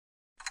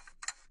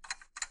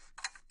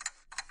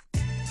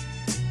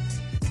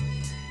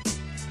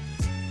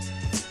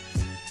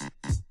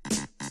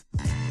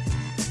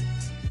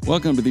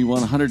Welcome to the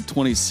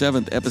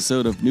 127th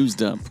episode of News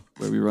Dump,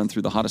 where we run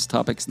through the hottest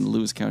topics in the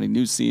Lewis County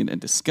news scene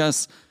and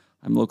discuss.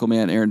 I'm local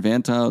man Aaron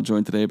Vantile,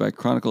 joined today by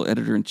Chronicle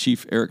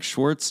Editor-in-Chief Eric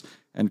Schwartz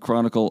and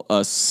Chronicle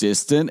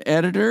Assistant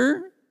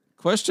Editor,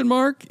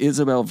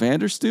 Isabel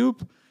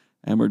Vanderstoop.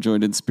 And we're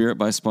joined in spirit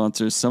by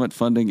sponsors Summit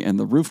Funding and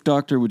The Roof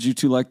Doctor. Would you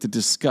two like to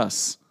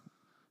discuss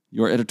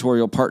your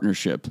editorial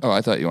partnership? Oh,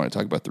 I thought you wanted to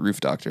talk about The Roof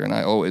Doctor, and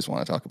I always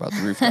want to talk about The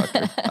Roof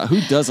Doctor.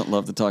 Who doesn't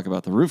love to talk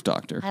about The Roof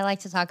Doctor? I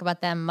like to talk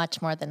about them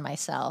much more than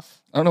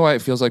myself. I don't know why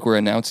it feels like we're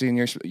announcing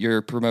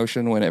your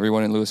promotion when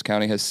everyone in Lewis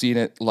County has seen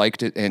it,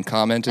 liked it, and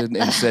commented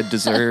and said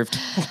deserved.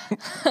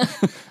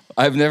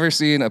 I've never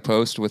seen a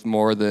post with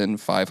more than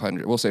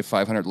 500, we'll say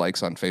 500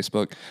 likes on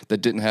Facebook that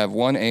didn't have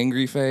one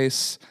angry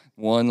face,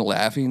 one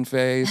laughing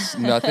face,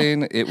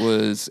 nothing. It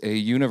was a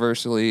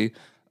universally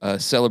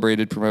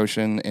celebrated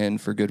promotion, and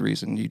for good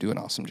reason. You do an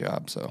awesome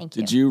job. So, Thank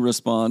you. Did you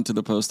respond to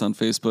the post on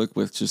Facebook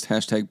with just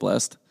hashtag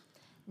blessed?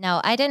 No,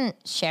 I didn't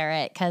share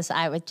it because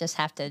I would just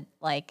have to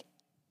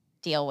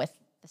deal with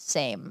the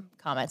same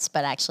comments,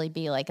 but actually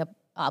be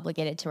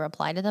obligated to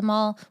reply to them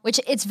all, which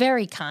it's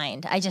very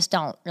kind. I just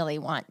don't really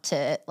want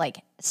to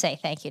say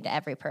thank you to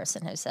every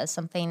person who says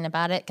something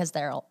about it because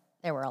there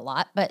were a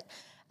lot, but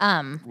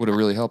would have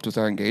really helped with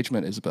our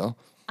engagement, Isabel.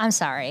 I'm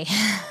sorry.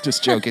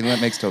 Just joking. That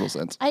makes total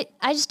sense. I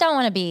just don't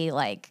want to be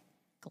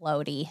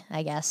gloaty,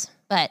 I guess.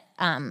 But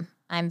I'm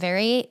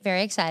very,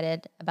 very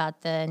excited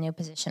about the new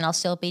position. I'll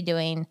still be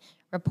doing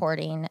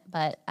reporting,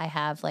 but I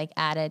have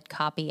added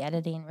copy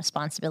editing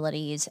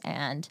responsibilities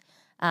and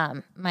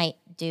might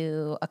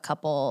do a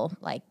couple,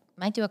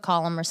 might do a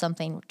column or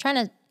something. Trying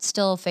to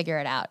still figure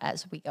it out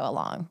as we go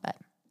along, but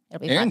it'll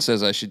be Aaron fun.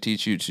 says I should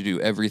teach you to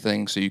do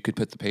everything so you could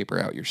put the paper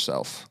out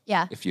yourself.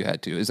 Yeah. If you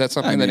had to. Is that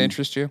something that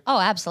interests you? Oh,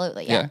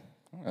 absolutely. Yeah.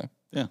 Okay.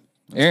 Yeah.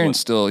 Aaron's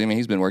still,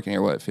 he's been working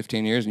here,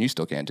 15 years, and you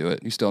still can't do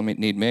it. You still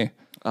need me.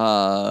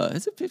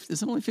 Is it 50?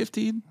 Is it only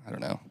 15? I don't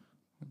know.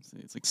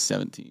 It's like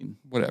 17.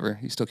 Whatever.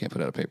 You still can't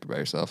put out a paper by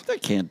yourself. I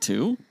can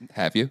too.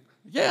 Have you?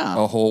 Yeah.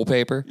 A whole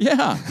paper?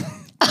 Yeah.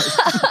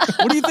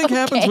 What do you think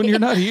happens when you're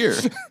not here?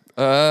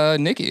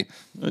 Nikki.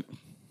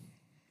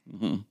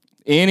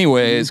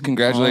 Anyways,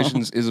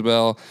 congratulations,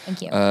 Isabel.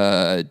 Thank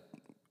you.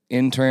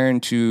 Intern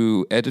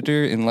to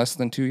editor in less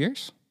than 2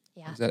 years?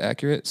 Yeah. Is that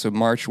accurate? So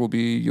March will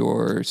be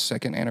your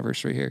second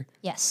anniversary here.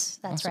 Yes,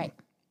 that's right.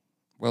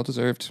 Well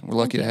deserved. We're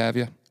lucky to have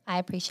you. I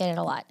appreciate it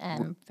a lot.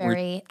 I'm We're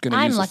very. going to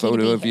I'm use a lucky to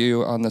photo be of here.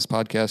 you on this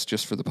podcast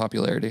just for the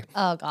popularity,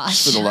 Oh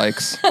gosh. for the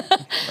likes. I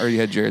already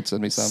had Jared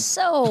send me some.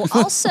 So,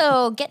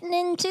 also getting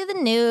into the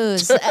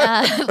news,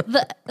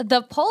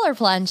 the Polar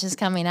Plunge is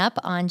coming up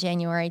on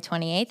January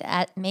 28th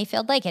at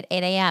Mayfield Lake at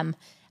 8 a.m.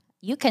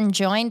 You can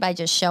join by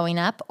just showing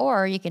up,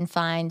 or you can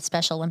find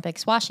Special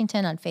Olympics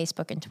Washington on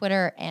Facebook and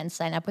Twitter and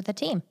sign up with the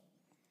team.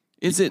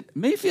 Is it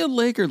Mayfield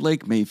Lake or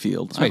Lake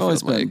Mayfield? Mayfield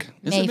always been- Lake.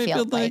 Is it Mayfield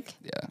Mayfield Lake?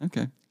 Yeah.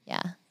 Okay.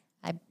 Yeah.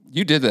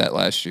 You did that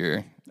last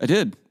year. I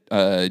did.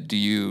 Do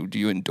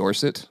you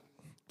endorse it?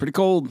 Pretty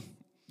cold.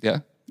 Yeah.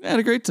 I had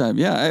a great time.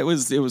 Yeah, it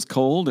was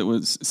cold.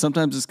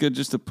 Sometimes it's good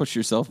just to push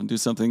yourself and do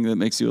something that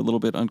makes you a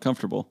little bit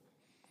uncomfortable.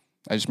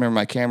 I just remember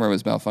my camera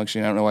was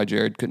malfunctioning. I don't know why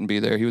Jared couldn't be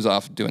there. He was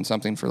off doing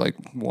something for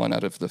 1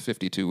 out of the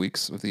 52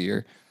 weeks of the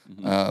year.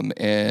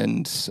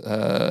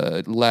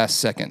 Last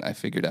second, I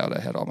figured out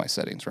I had all my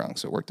settings wrong,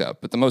 so it worked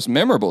out. But the most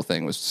memorable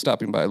thing was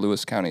stopping by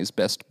Lewis County's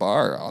best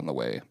bar on the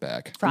way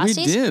back. Frosties?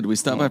 We did. We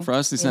stopped by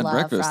Frosty's We and had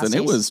love breakfast, and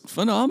it Frosties. was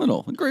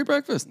phenomenal. A great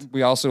breakfast.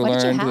 We also What did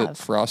you learned that have?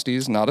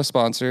 Frosty's, not a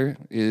sponsor,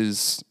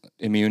 is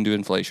immune to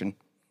inflation.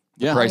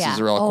 Yeah. Prices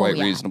yeah. are all Oh, quite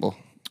yeah. reasonable.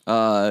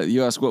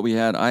 You asked what we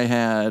had. I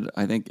had,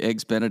 I think,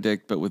 Eggs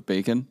Benedict, but with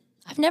bacon.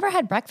 I've never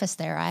had breakfast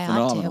there. I ought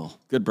Phenomenal.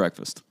 Good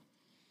breakfast.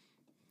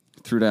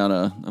 Threw down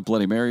a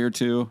Bloody Mary or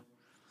two. to.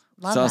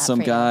 Love Saw that some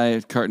for you.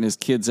 guy carting his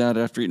kids out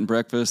after eating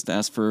breakfast,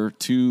 asked for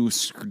 2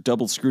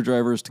 double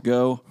screwdrivers to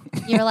go.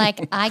 You're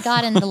like, I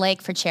got in the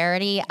lake for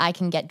charity. I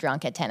can get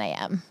drunk at 10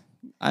 a.m.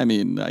 I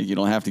mean, you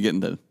don't have to get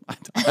into.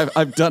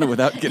 I've done it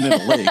without getting in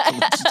a lake.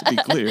 Just to be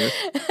clear.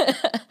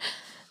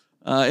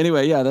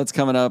 Anyway, yeah, that's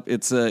coming up.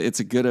 It's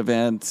a good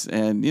event,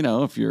 and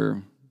if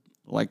you're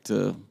like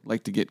to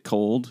get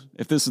cold,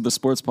 if this is the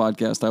sports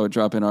podcast, I would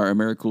drop in our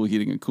AmeriCool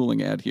Heating and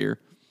Cooling ad here,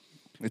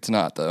 It's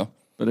not, though.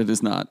 but it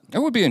is not. It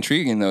would be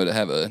intriguing, though, to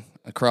have a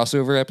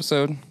crossover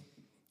episode.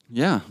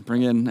 Yeah,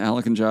 bring in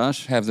Alec and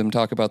Josh. Have them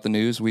talk about the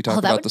news. We talk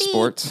Oh, that about would the be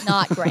sports.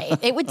 not great.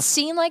 It would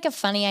seem like a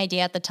funny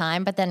idea at the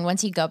time, but then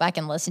once you go back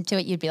and listen to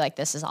it, you'd be like,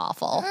 this is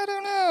awful. I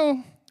don't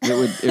know.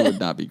 It would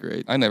not be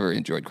great. I never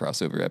enjoyed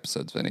crossover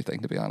episodes of anything,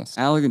 to be honest.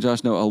 Alec and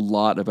Josh know a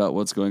lot about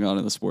what's going on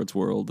in the sports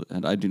world,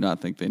 and I do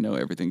not think they know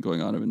everything going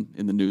on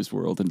in the news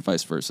world and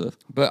vice versa.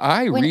 But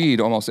I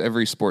read almost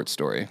every sports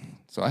story,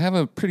 so I have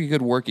a pretty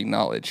good working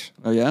knowledge.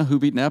 Oh, yeah? Who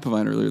beat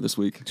Napavine earlier this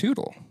week?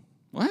 Tootle.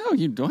 Wow,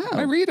 you don't have.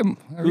 I read them.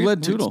 Who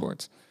led Tootle?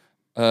 Sports.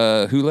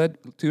 Who led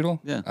Tootle?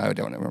 Yeah. I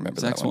don't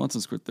remember Zach that one.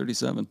 Swanson scored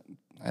 37.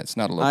 It's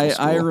not a local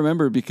school. I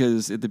remember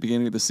because at the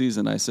beginning of the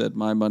season, I said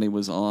my money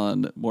was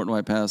on Morton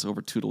White Pass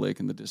over Tootle Lake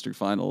in the district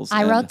finals.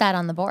 I and wrote that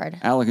on the board.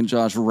 Alec and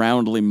Josh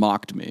roundly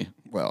mocked me.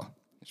 Well,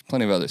 There's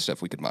plenty of other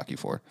stuff we could mock you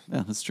for.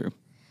 Yeah, that's true.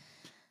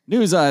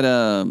 News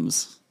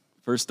items.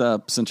 First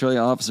up, Centralia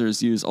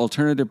officers use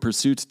alternative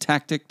pursuit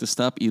tactic to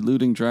stop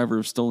eluding driver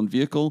of stolen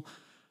vehicle.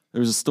 There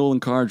was a stolen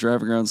car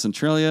driving around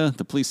Centralia.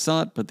 The police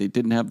saw it, but they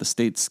didn't have the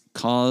state's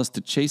cause to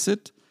chase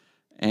it.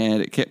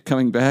 And it kept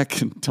coming back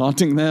and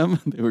taunting them.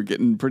 They were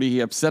getting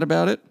pretty upset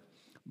about it.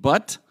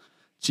 But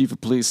Chief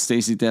of Police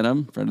Stacey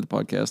Denham, friend of the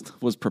podcast,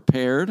 was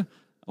prepared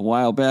a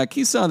while back.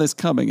 He saw this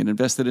coming and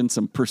invested in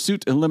some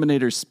Pursuit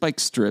Eliminator spike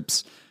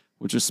strips,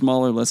 which are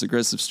smaller, less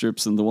aggressive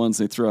strips than the ones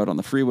they threw out on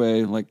the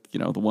freeway, like, you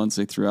know, the ones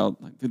they threw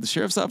out. Like, did the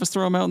sheriff's office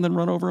throw them out and then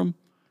run over them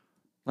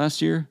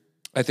last year?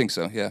 I think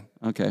so, yeah.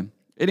 Okay.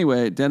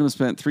 Anyway, Denham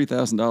spent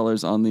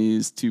 $3,000 on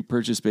these to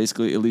purchase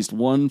basically at least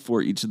one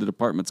for each of the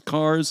department's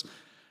cars.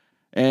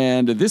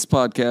 And this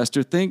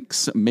podcaster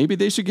thinks maybe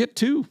they should get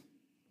two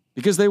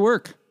because they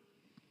work.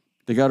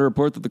 They got a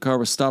report that the car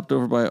was stopped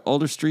over by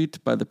Alder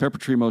Street by the Pepper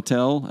Tree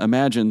Motel.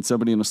 Imagine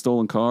somebody in a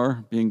stolen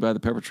car being by the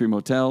Pepper Tree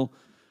Motel.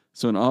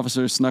 So an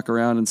officer snuck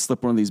around and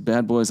slipped one of these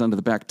bad boys under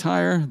the back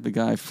tire. The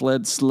guy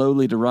fled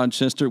slowly to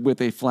Rochester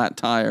with a flat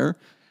tire.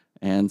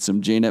 And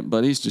some JNet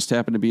buddies just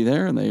happened to be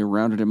there, and they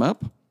rounded him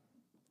up.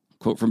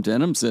 Quote from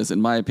Denham says, "In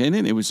my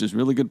opinion, it was just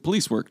really good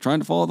police work, trying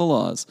to follow the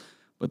laws.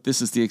 But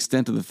this is the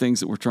extent of the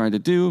things that we're trying to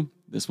do.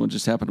 This one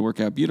just happened to work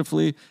out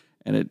beautifully.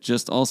 And it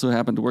just also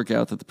happened to work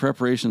out that the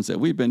preparations that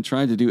we've been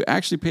trying to do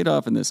actually paid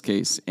off in this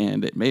case.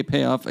 And it may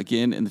pay off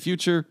again in the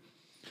future."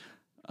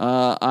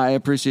 I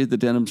appreciate the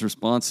Denham's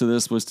response to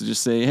this was to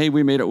just say, hey,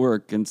 we made it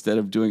work, instead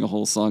of doing a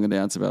whole song and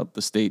dance about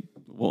the state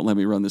won't let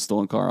me run this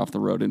stolen car off the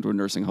road into a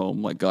nursing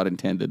home like God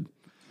intended.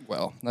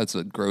 Well, that's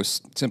a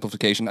gross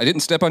simplification. I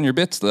didn't step on your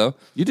bits, though.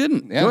 You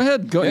didn't. Yeah. Go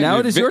ahead. Go. Yeah, now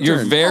it is your turn.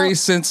 Your very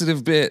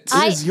sensitive bits.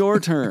 It is your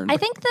turn. I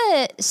think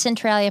the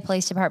Centralia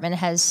Police Department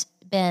has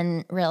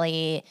been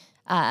really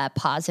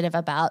positive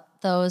about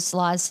those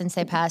laws since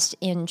they passed,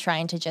 in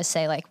trying to just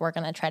say, like, we're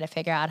going to try to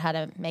figure out how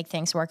to make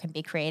things work and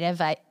be creative.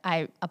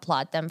 I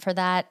applaud them for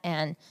that.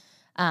 And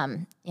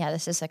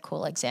this is a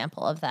cool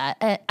example of that.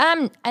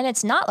 And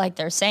it's not like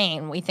they're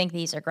saying we think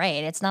these are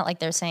great. It's not like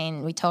they're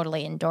saying we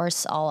totally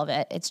endorse all of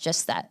it. It's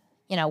just that,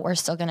 you know, we're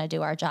still going to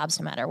do our jobs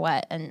no matter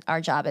what. And our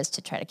job is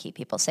to try to keep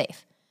people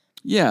safe.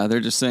 Yeah, they're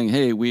just saying,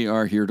 hey, we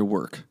are here to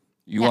work.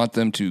 You want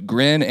them to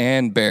grin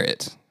and bear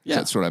it. Yeah.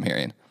 That's what I'm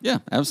hearing. Yeah,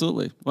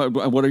 absolutely.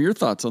 What are your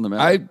thoughts on the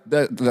matter?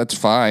 That's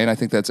fine. I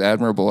think that's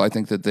admirable. I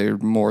think that they're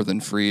more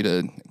than free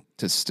to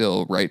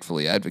still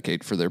rightfully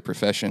advocate for their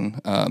profession.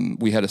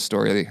 We had a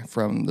story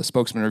from the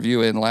Spokesman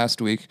Review in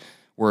last week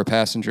where a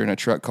passenger in a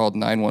truck called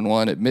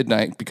 911 at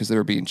midnight because they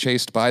were being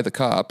chased by the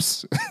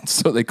cops.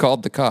 So they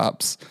called the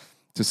cops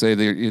to say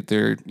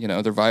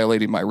they're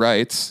violating my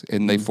rights,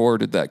 and they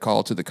forwarded that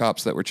call to the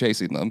cops that were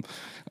chasing them.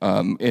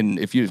 And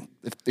if you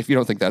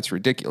don't think that's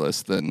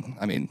ridiculous, then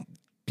I mean,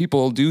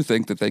 people do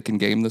think that they can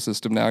game the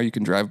system now. You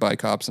can drive by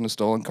cops in a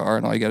stolen car,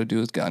 and all you got to do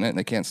is gun it, and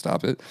they can't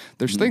stop it.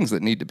 There's things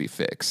that need to be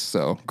fixed.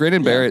 So grin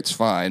and bear it's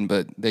fine,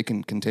 but they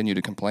can continue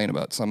to complain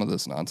about some of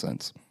this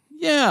nonsense.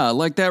 Yeah,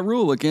 like that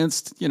rule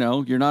against, you're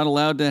not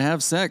allowed to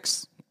have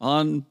sex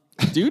on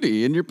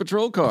duty in your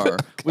patrol car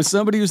with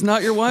somebody who's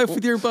not your wife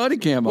with your body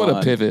cam on. What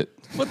a pivot.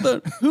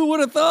 Who would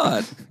have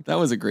thought? That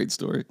was a great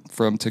story.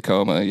 From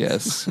Tacoma,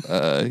 yes.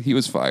 He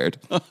was fired.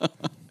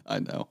 I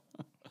know.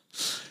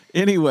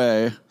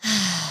 Anyway.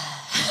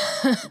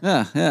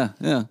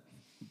 Yeah.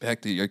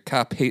 Back to your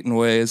cop-hating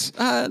ways.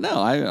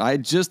 No, I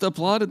just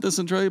applauded the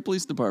Centralia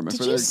Police Department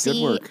for their good work. Did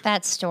you see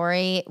that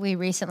story we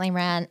recently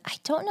ran? I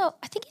don't know.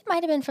 I think it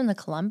might have been from the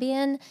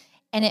Columbian,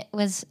 and it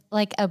was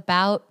like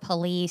about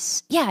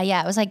police. Yeah.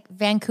 It was like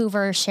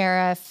Vancouver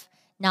sheriff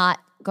not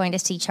going to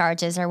see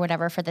charges or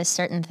whatever for this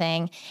certain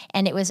thing,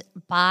 and it was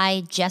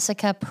by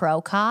Jessica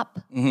Prokop.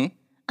 Mm-hmm.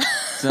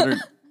 Is that her,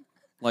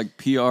 like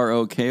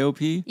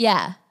Prokop?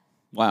 Yeah.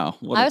 Wow.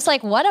 I was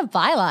like, what a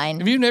byline.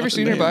 Have you never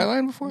seen her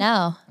byline before?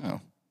 No.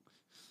 Oh.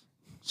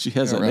 She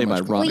has that name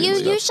ironically. Well, you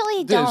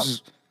usually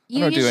don't. I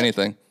don't do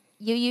anything.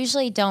 You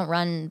usually don't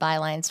run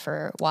bylines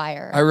for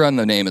Wire. I run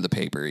the name of the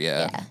paper,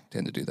 yeah. I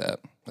tend to do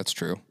that. That's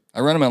true. I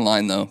run them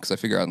online, though, because I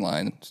figure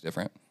online it's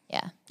different.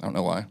 Yeah. I don't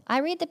know why. I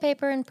read the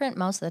paper in print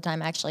most of the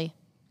time, actually,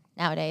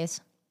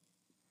 nowadays.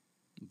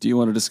 Do you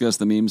want to discuss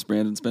the memes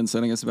Brandon's been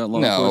sending us about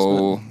law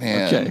enforcement? No,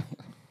 man. Okay.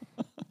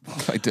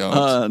 I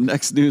don't.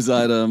 Next news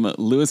item,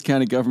 Lewis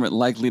County government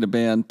likely to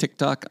ban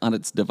TikTok on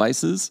its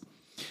devices.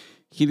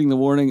 Heeding the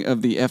warning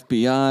of the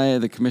FBI,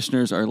 the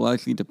commissioners are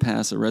likely to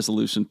pass a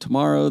resolution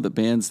tomorrow that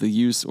bans the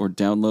use or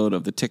download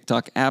of the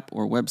TikTok app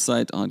or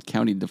website on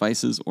county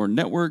devices or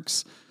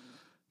networks.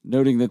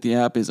 Noting that the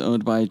app is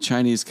owned by a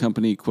Chinese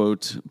company,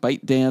 quote,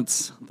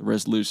 ByteDance. The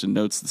resolution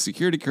notes the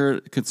security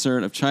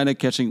concern of China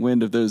catching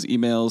wind of those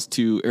emails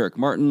to Eric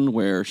Martin,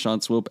 where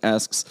Sean Swope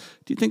asks,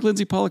 do you think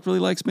Lindsay Pollock really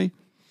likes me?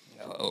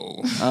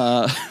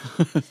 No.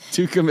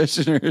 Two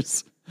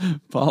commissioners,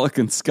 Pollock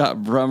and Scott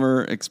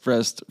Brummer,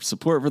 expressed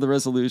support for the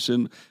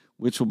resolution,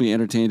 which will be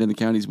entertained in the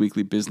county's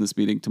weekly business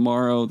meeting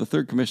tomorrow. The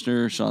third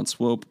commissioner, Sean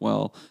Swope,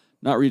 while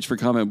not reached for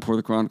comment before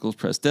the Chronicle's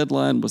press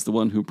deadline, was the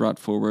one who brought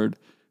forward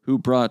who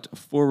brought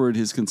forward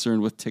his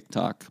concern with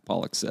TikTok,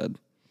 Pollock said.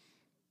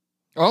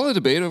 All the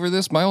debate over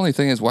this, my only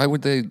thing is why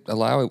would they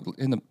allow it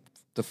in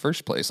the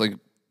first place? Like,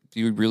 do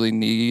you really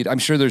need... I'm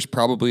sure there's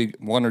probably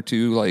one or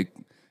two, like,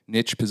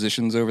 niche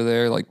positions over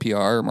there, like PR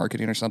or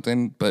marketing or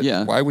something, but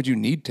why would you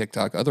need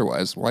TikTok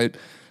otherwise? Why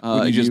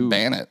would you just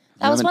ban it?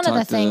 That was one of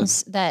the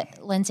things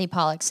that Lindsay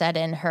Pollock said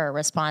in her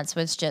response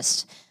was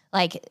just,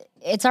 like,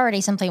 it's already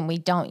something we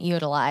don't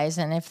utilize,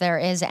 and if there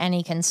is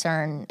any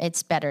concern,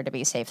 it's better to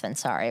be safe than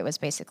sorry. It was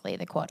basically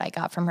the quote I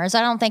got from her. So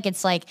I don't think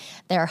it's like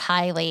they're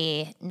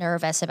highly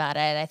nervous about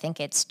it. I think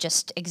it's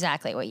just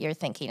exactly what you're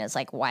thinking is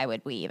like, why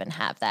would we even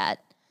have that?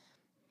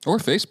 Or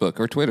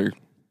Facebook or Twitter.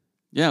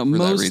 Yeah, for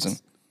that reason.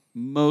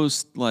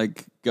 Most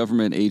like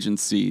government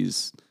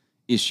agencies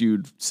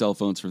issued cell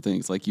phones for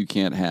things like you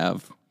can't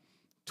have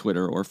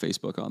Twitter or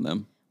Facebook on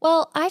them.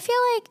 Well, I feel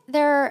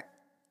like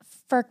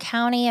for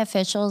county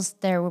officials,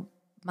 there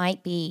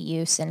might be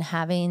use in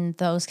having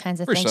those kinds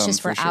of things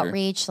just for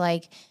outreach.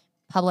 Like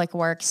Public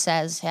Works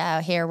says,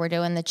 yeah, here we're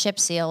doing the chip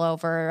seal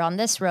over on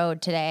this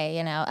road today.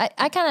 You know,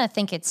 I kind of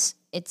think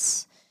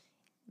it's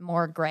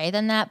more gray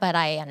than that, but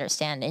I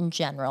understand in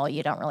general,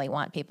 you don't really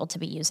want people to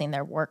be using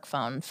their work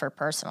phone for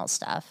personal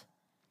stuff.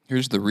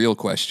 Here's the real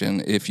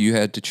question. If you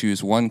had to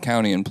choose one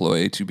county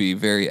employee to be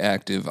very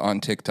active on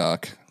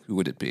TikTok, who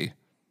would it be?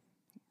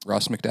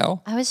 Ross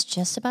McDowell? I was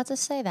just about to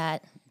say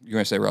that. You're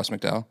going to say Ross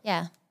McDowell?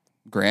 Yeah.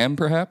 Graham,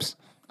 perhaps?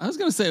 I was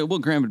going to say, well,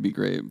 Graham would be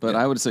great, but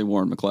I would say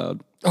Warren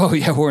McLeod. Oh,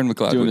 yeah, Warren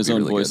McLeod doing his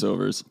own really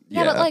voiceovers.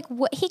 Yeah, but like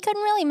he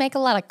couldn't really make a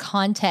lot of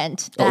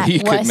content. He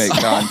could make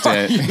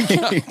content.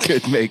 He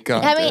could make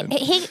content. I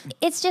mean,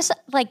 it's just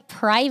like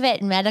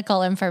private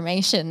medical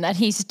information that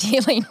he's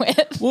dealing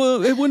with.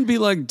 Well, it wouldn't be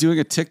like doing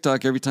a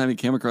TikTok every time he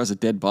came across a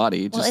dead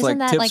body. Just like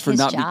tips like for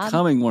not job?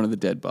 becoming one of the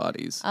dead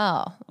bodies.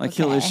 Oh, like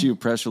he'll issue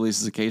press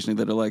releases occasionally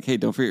that are like, "Hey,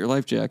 don't forget your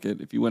life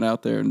jacket." If you went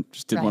out there and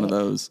just did one of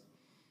those.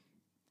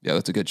 Yeah,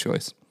 that's a good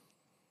choice.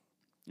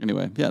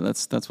 Anyway, yeah,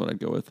 that's what I'd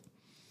go with.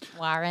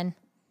 Warren.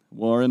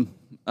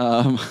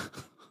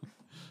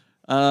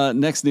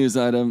 Next news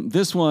item.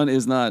 This one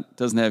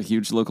doesn't have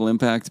huge local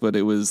impact, but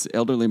it was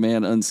elderly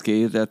man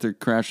unscathed after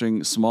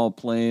crashing small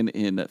plane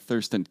in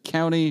Thurston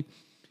County.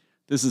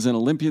 This is an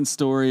Olympian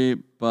story,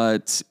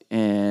 but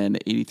an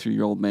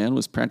 83-year-old man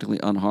was practically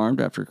unharmed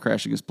after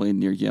crashing his plane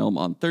near Yelm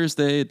on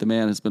Thursday. The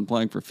man has been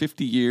flying for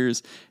 50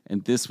 years,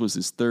 and this was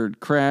his third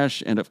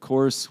crash. And of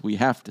course, we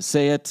have to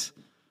say it.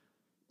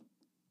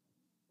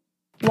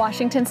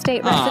 Washington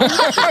State resident.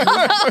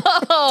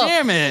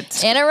 Damn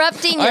it.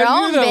 Interrupting your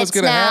own bits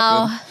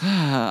now.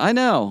 I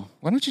know.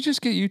 Why don't you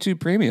just get YouTube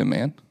Premium,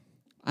 man?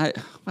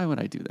 Why would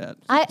I do that?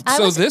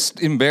 This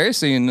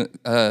embarrassing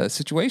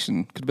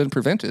situation could have been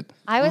prevented.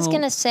 I was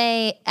going to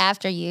say,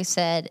 after you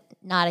said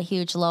not a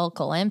huge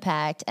local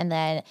impact, and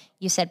then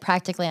you said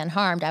practically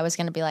unharmed, I was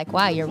going to be like,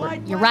 wow, you're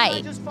right.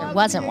 There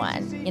wasn't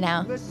one, you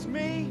know? It's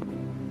me,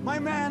 my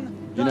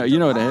man, you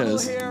know what it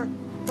is. Here,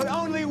 but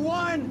only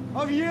one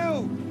of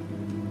you.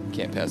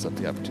 Can't pass up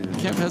the opportunity.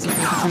 First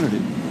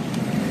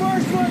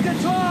one to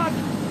talk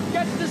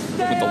gets to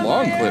stay With the on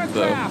long my clip,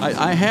 though. aircraft.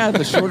 I had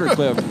the shorter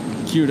clip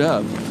queued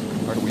up.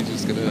 Are we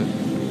just going to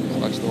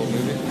watch the whole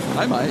movie?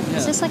 I might. Yeah.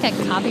 Is this like a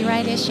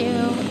copyright issue?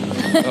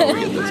 Oh,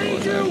 we get this Ready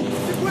one.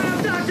 to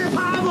ground Dr.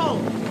 Pavel.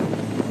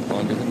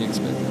 Longer than you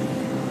expected.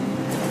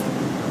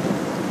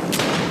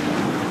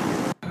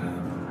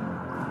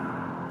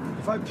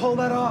 If I pull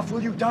that off,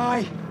 will you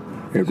die?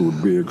 It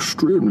would be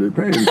extremely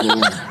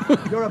painful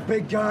You're a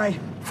big guy.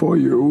 for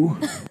you.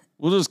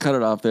 We'll just cut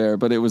it off there,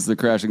 but it was the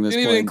crashing this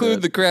Didn't plane. even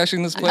include the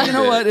crashing this plane. You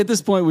know what? At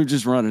this point, we've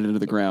just run it into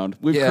the ground.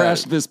 We've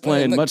crashed this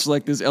plane, much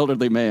like this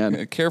elderly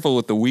man. Careful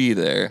with the we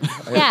there.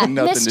 I Yeah, had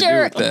nothing to do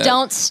Mr. with that.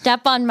 Don't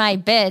step on my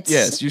bits.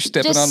 Yes, you're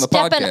stepping Just on the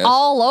stepping podcast.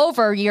 all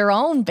over your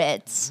own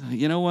bits.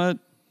 You know what?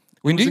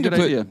 We was a need to good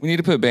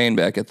idea. put Bane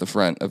back at the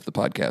front of the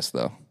podcast,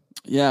 though.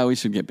 Yeah, we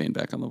should get Bane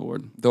back on the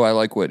board. Though I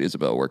like what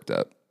Isabel worked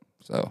up.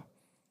 So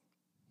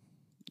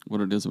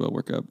What it is about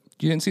workup.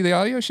 you didn't see the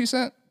audio she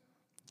sent?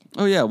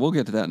 Oh, yeah, we'll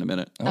get to that in a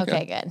minute.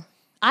 Okay, good.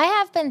 I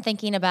have been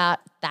thinking about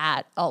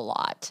that a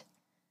lot.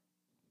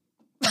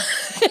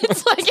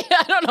 It's like,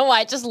 I don't know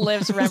why, it just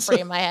lives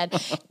rent-free in my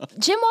head.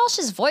 Jim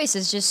Walsh's voice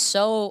is just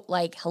so,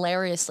 like,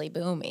 hilariously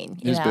booming.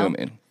 You It's know?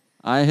 booming.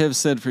 I have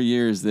said for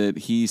years that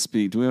he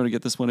speaks. Do we want to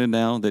get this one in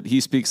now? That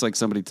he speaks like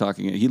somebody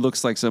talking. He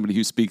looks like somebody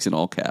who speaks in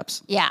all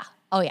caps. Yeah.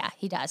 Oh, yeah,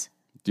 he does.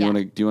 Do you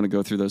want to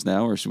go through those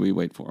now, or should we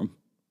wait for him?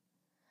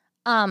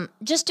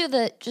 Just do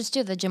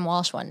the Jim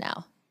Walsh one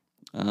now.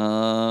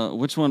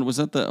 Which one was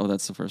that?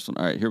 That's the first one.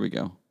 All right, here we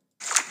go.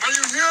 Are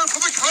you here for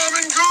the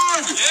common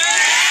good?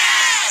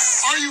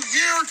 Yes! Are you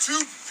here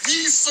to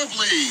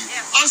peaceably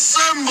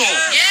assemble?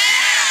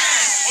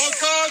 Yes! Well,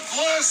 God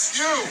bless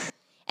you.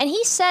 And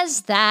he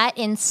says that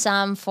in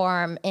some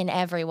form in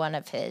every one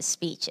of his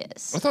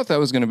speeches. I thought that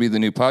was going to be the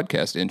new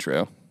podcast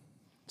intro.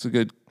 It's a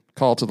good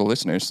call to the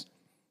listeners.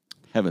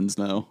 Heavens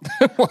no.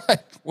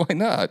 Why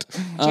not?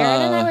 Jared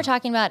and I were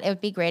talking about it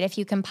would be great if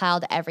you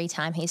compiled every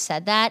time he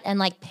said that and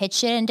like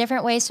pitched it in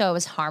different ways so it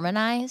was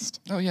harmonized.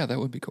 Oh, yeah, that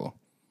would be cool.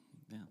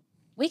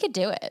 We could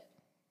do it.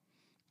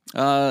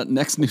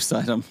 Next news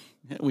item.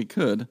 Yeah, we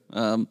could.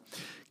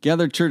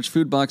 Gathered church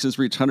food boxes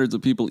reach hundreds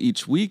of people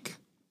each week.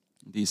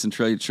 The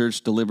Centralia Church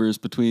delivers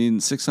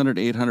between 600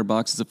 to 800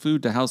 boxes of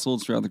food to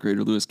households throughout the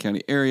greater Lewis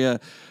County area.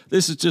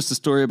 This is just a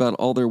story about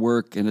all their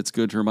work, and it's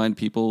good to remind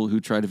people who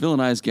try to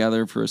villainize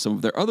Gather for some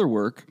of their other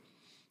work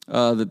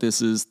that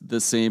this is the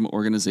same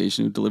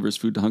organization who delivers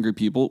food to hungry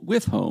people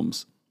with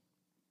homes.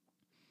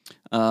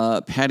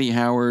 Patty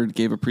Howard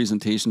gave a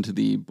presentation to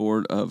the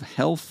Board of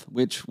Health,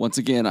 which, once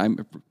again,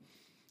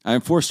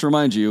 I'm forced to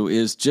remind you,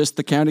 is just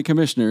the county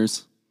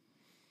commissioners.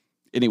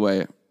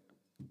 Anyway,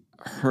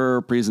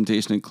 her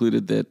presentation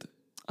included that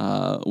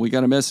we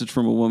got a message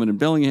from a woman in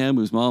Bellingham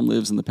whose mom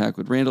lives in the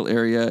Packwood-Randall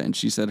area, and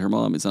she said her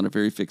mom is on a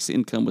very fixed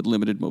income with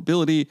limited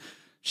mobility.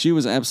 She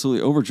was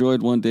absolutely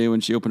overjoyed one day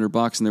when she opened her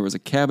box and there was a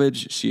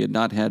cabbage. She had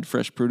not had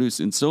fresh produce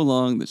in so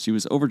long that she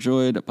was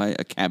overjoyed by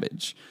a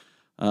cabbage.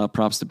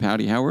 Props to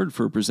Patty Howard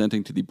for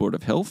presenting to the Board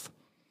of Health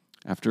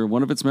after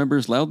one of its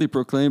members loudly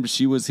proclaimed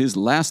she was his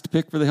last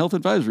pick for the Health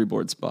Advisory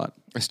Board spot.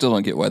 I still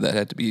don't get why that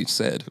had to be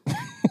said.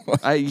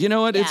 You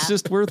know what? It's Yeah.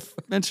 just worth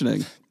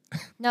mentioning.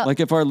 No, Like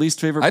if our least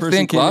favorite I person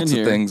think came lots in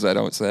of here, things I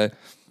don't say.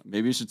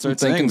 maybe you should start I'm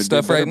thinking saying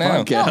stuff right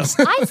now. Podcast.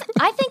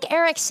 I think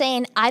Eric's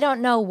saying, I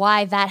don't know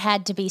why that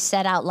had to be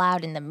said out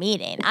loud in the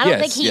meeting. I don't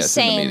Yes, think he's yes,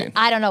 in the saying, meeting.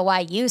 I don't know why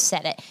you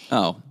said it.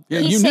 Oh, yeah,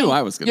 He's you saying- knew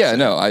I was going to Yeah, say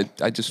no,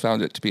 I just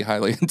found it to be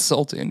highly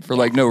insulting for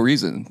like no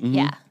reason.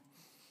 Yeah.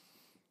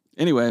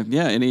 Anyway,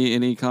 yeah,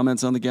 any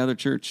comments on the Gather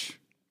Church?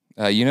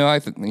 I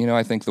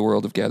think the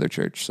world of Gather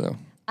Church. So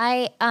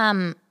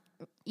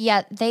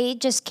Yeah, they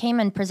just came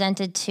and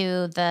presented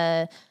to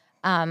the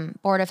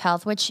Board of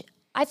Health, which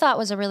I thought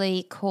was a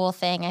really cool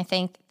thing. I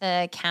think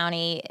the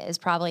county is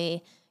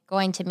probably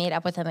going to meet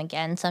up with them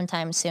again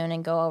sometime soon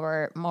and go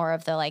over more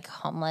of the like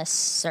homeless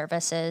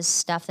services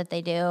stuff that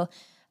they do,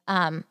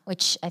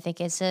 which I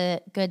think is a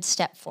good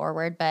step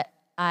forward. But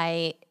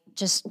I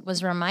just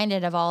was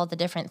reminded of all the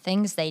different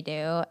things they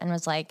do and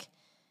was like,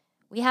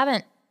 we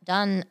haven't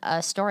done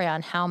a story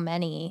on how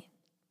many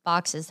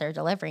boxes they're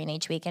delivering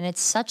each week, and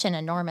it's such an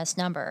enormous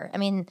number. I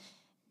mean,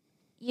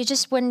 you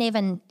just wouldn't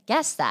even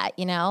guess that,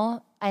 you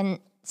know? And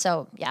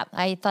so, yeah,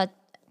 I thought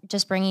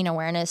just bringing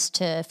awareness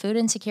to food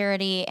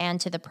insecurity and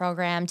to the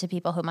program to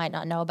people who might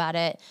not know about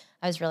it,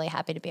 I was really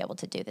happy to be able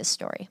to do this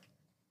story.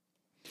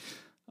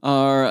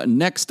 Our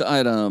next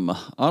item,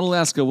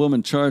 Onalaska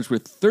woman charged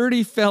with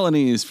 30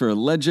 felonies for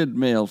alleged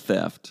mail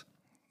theft.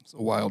 it's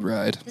a wild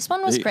ride. This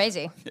one was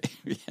crazy.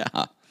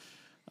 Yeah.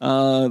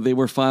 They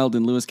were filed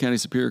in Lewis County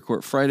Superior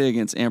Court Friday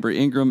against Amber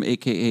Ingram,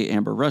 a.k.a.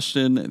 Amber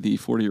Rushton, the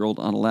 40-year-old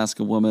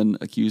Onalaska woman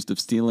accused of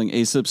stealing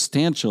a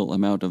substantial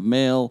amount of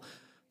mail.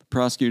 The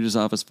prosecutor's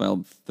office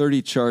filed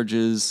 30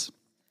 charges,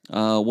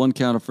 1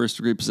 count of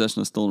first-degree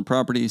possession of stolen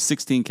property,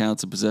 16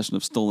 counts of possession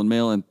of stolen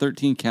mail, and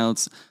 13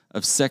 counts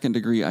of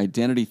second-degree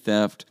identity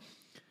theft.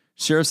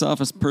 Sheriff's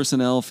Office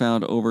personnel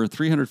found over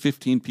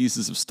 315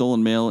 pieces of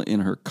stolen mail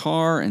in her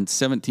car and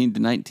 17 to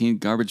 19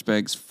 garbage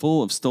bags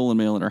full of stolen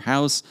mail in her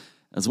house,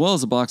 as well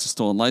as a box of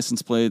stolen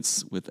license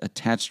plates with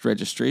attached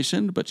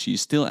registration, but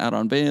she's still out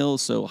on bail,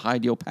 so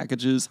hide your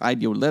packages,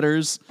 hide your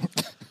letters.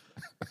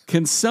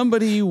 Can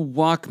somebody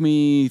walk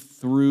me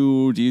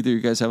through, do either of you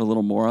guys have a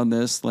little more on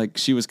this? Like,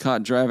 she was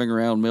caught driving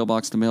around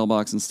mailbox to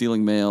mailbox and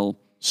stealing mail.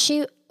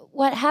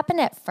 What happened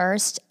at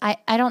first,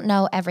 I don't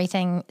know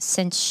everything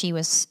since she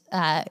was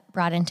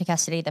brought into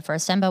custody the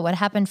first time, but what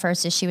happened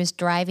first is she was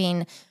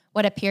driving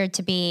what appeared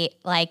to be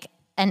like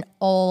an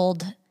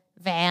old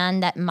van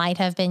that might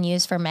have been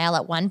used for mail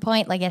at one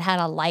point. Like it had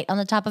a light on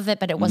the top of it,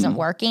 but it wasn't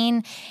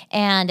working.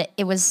 And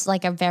it was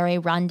like a very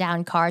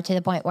rundown car to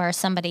the point where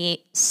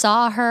somebody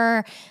saw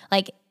her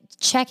like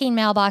checking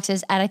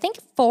mailboxes at I think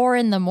 4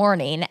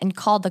 a.m. and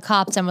called the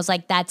cops and was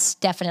like, that's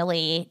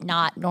definitely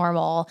not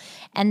normal.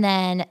 And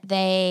then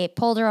they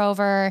pulled her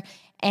over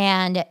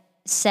and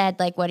said,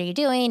 like, what are you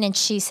doing? And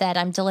she said,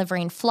 I'm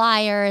delivering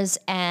flyers.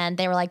 And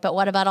they were like, but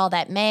what about all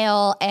that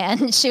mail?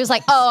 And she was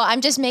like, oh,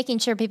 I'm just making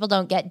sure people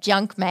don't get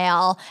junk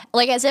mail,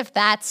 like as if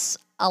that's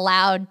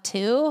allowed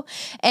too.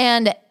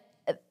 And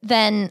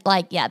then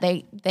like, yeah,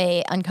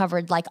 they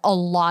uncovered like a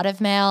lot of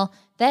mail.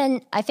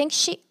 Then I think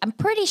I'm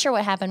pretty sure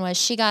what happened was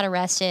she got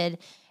arrested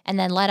and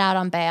then let out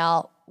on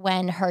bail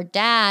when her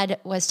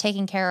dad was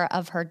taking care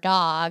of her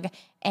dog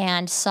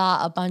and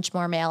saw a bunch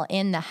more mail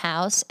in the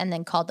house and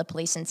then called the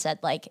police and said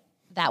like,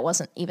 that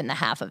wasn't even the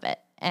half of it.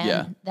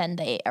 And then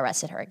they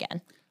arrested her again.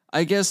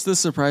 I guess the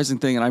surprising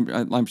thing,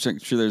 and I'm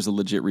sure there's a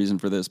legit reason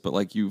for this, but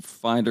like you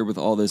find her with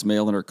all this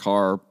mail in her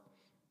car.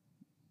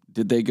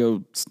 Did they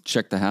go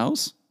check the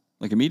house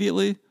like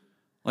immediately?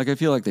 Like I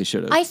feel like they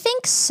should have. I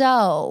think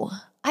so.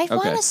 I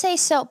want Okay. to say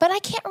so, but I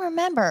can't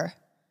remember.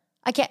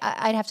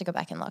 I'd have to go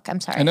back and look.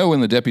 I'm sorry. I know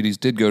when the deputies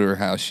did go to her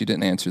house, she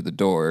didn't answer the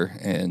door,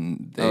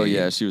 and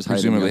they she was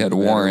hiding presumably had a under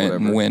the bed or warrant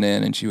and whatever. went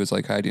in, and she was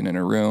like hiding in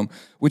her room,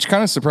 which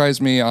kind of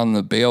surprised me on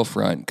the bail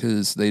front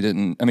because they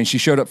didn't. I mean, she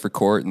showed up for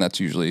court, and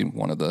that's usually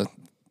one of the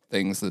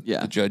things that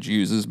Yeah. the judge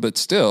uses, but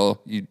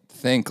still, you'd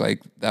think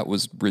like that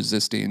was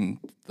resisting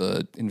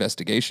the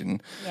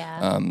investigation,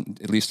 Yeah.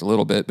 at least a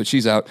little bit. But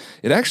she's out.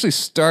 It actually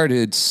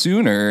started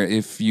sooner.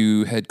 If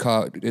you had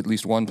caught at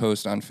least one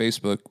post on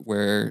Facebook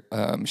where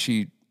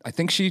I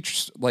think she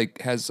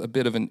like has a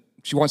bit of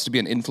she wants to be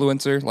an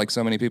influencer, like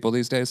so many people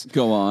these days.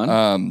 Go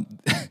on.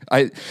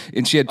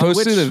 She had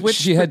posted which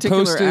she had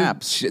particular posted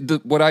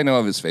apps? what I know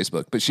of is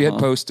Facebook, but she had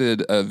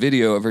posted a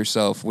video of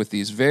herself with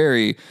these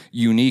very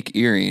unique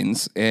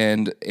earrings,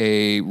 and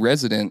a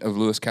resident of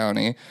Lewis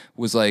County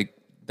was like,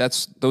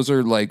 those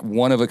are like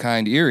one of a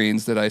kind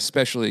earrings that I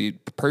specially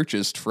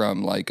purchased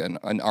from like an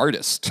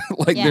artist.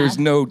 Like Yeah.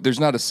 there's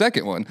not a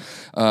second one.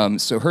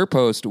 So her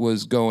post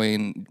was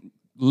going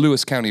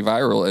Lewis County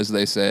viral, as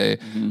they say.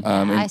 And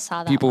I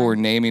saw that people one. were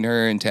naming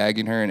her and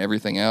tagging her and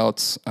everything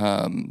else.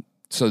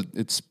 So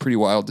it's pretty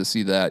wild to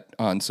see that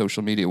on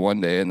social media one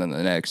day, and then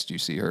the next you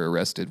see her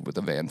arrested with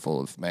a van full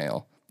of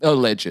mail,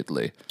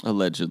 allegedly.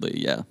 Allegedly,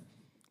 yeah.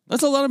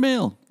 That's a lot of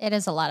mail. It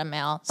is a lot of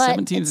mail. But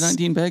 17 to it's,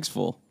 19 bags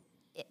full.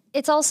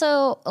 it's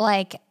also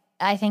like,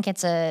 I think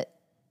it's a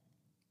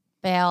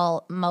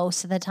bail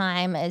most of the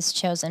time is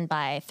chosen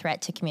by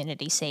threat to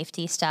community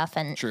safety stuff.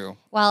 And True.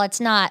 while it's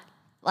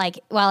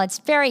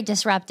very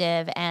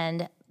disruptive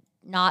and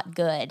not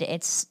good,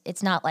 it's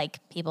not like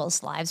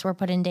people's lives were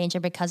put in danger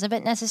because of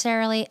it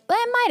necessarily. Well,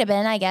 it might have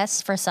been, I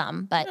guess, for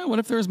some, but Yeah, what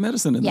if there was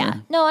medicine in yeah,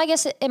 there? no, I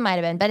guess it might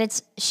have been,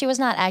 but she was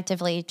not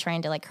actively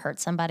trying to like hurt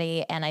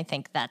somebody, and I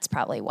think that's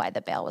probably why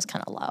the bail was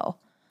kind of low.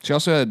 She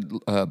also had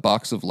a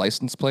box of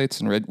license plates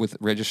and with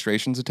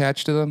registrations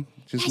attached to them,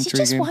 which is You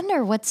intriguing. just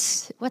wonder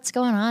what's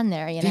going on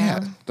there, you know? Yeah,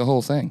 the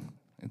whole thing.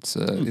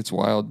 It's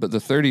wild. But the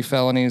 30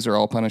 felonies are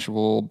all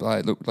punishable by,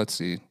 let's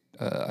see,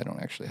 I don't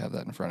actually have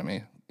that in front of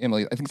me.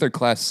 Emily, I think they're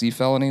Class C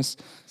felonies.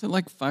 Is it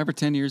like 5 or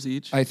 10 years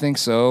each? I think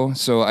so.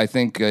 So I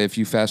think if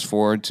you fast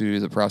forward to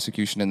the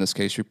prosecution in this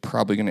case, you're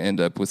probably going to end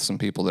up with some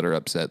people that are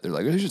upset. They're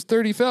like, there's just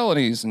 30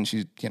 felonies. And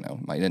she,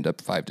 might end up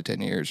 5 to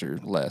 10 years or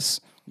less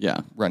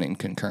Yeah. running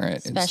concurrent,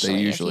 as Especially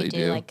they usually if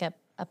you do like a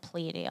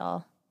plea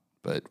deal.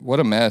 But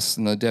what a mess.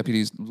 And the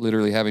deputies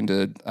literally having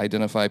to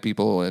identify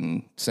people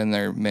and send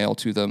their mail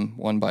to them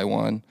one by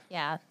one.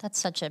 Yeah,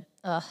 that's it's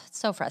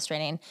so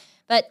frustrating.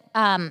 But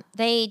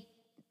they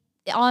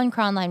on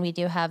Cronline, we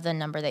do have the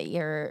number that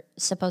you're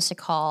supposed to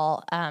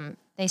call.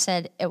 They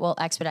said it will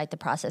expedite the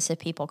process if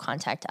people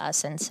contact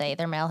us and say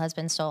their mail has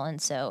been stolen.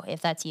 So if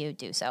that's you,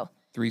 do so.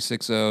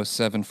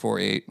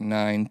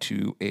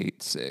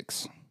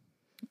 360-748-9286.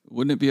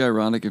 Wouldn't it be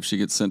ironic if she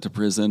gets sent to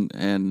prison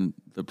and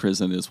the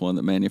prison is one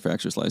that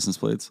manufactures license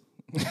plates?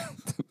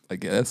 I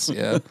guess,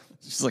 yeah.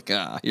 She's like,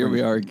 here we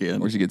are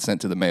again. Or she gets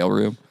sent to the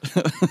mailroom.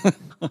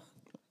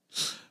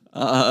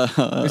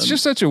 It's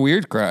just such a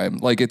weird crime.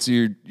 Like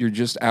you're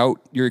just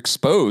out, you're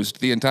exposed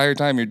the entire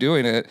time you're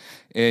doing it,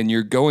 and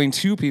you're going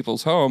to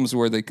people's homes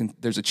where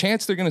there's a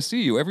chance they're going to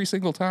see you every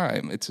single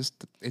time. It's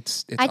just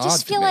it's I just odd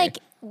to feel me. like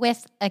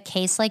with a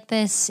case like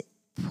this,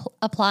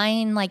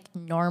 applying like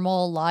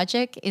normal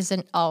logic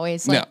isn't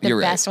always like No, the you're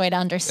right. best way to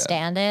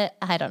understand it.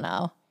 I don't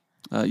know.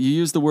 You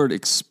use the word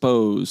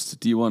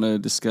exposed. Do you want to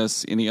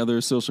discuss any other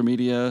social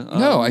media?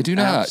 No, I do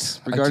not.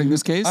 apps regarding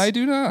this case? I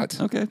do not.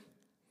 Okay.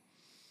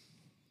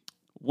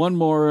 One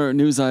more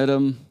news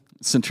item.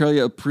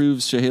 Centralia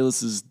approves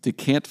Chehalis'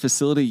 decant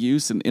facility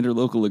use and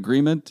interlocal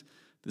agreement.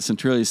 The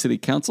Centralia City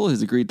Council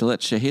has agreed to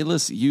let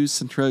Chehalis use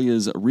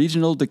Centralia's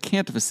regional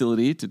decant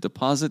facility to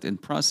deposit and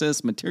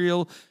process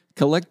material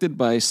collected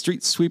by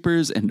street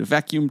sweepers and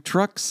vacuum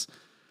trucks.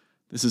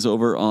 This is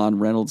over on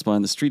Reynolds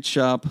behind the street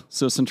shop.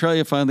 So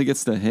Centralia finally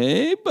gets the,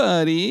 hey,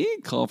 buddy,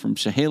 call from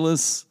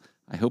Chehalis.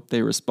 I hope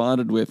they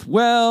responded with,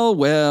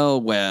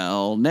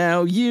 well,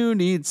 now you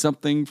need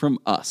something from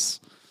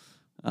us.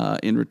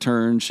 In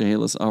return,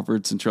 Chehalis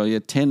offered Centralia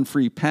 10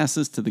 free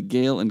passes to the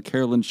Gail and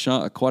Carolyn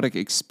Shaw Aquatic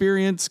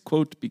Experience,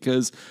 quote,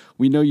 because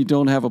we know you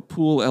don't have a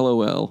pool,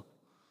 LOL.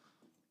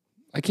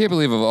 I can't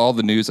believe of all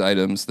the news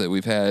items that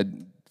we've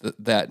had,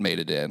 that made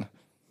it in.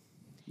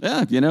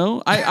 Yeah,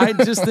 I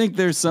just think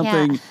there's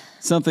something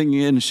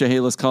in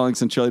Chehalis calling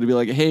Centralia to be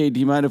like, hey, do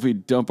you mind if we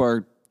dump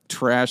our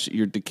trash at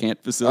your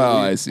decant facility? Oh,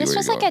 I see This where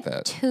was you're like going a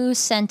with that.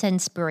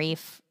 2-sentence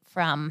brief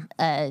from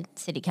a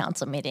city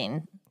council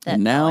meeting. That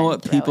And now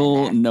Ellen threw in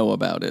people there. know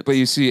about it. But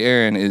you see,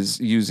 Aaron is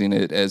using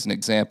it as an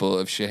example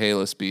of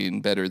Chehalis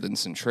being better than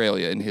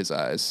Centralia in his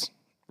eyes,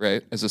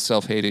 right? As a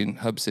self-hating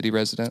Hub City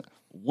resident.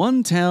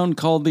 One town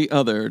called the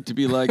other to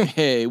be like,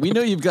 hey, we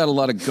know you've got a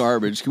lot of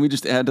garbage. Can we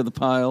just add to the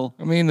pile?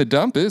 I mean, the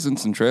dump is in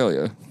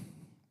Centralia.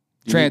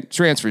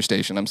 Transfer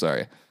station, I'm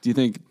sorry. Do you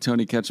think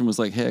Tony Ketchum was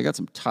like, hey, I got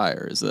some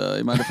tires.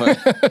 You mind if I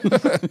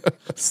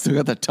still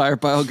got that tire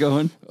pile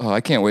going? Oh,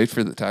 I can't wait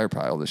for the tire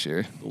pile this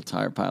year. Little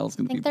tire pile is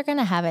going I to think be. they're going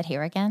to have it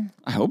here again.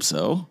 I hope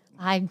so.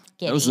 I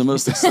get That was the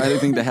most exciting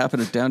thing to happen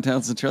at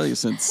downtown Centralia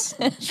since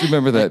Just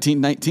remember that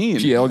 1919.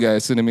 PL guy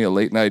sending me a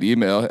late night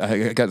email.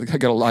 I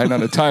got a line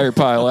on a tire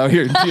pile out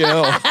here in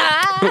PL.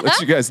 I'll let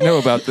you guys know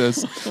about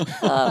this.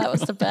 Oh, that was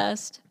the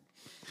best.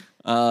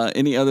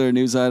 Any other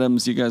news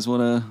items you guys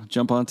want to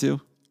jump onto?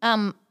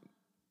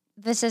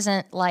 this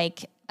isn't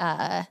like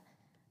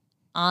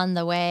on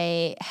the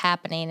way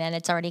happening, and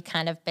it's already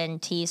kind of been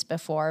teased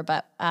before,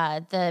 but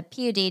the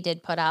PUD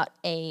did put out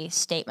a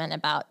statement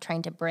about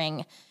trying to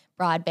bring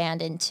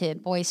broadband into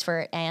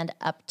Boisfort and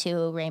up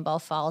to Rainbow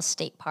Falls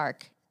State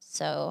Park.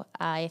 So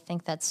I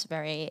think that's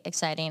very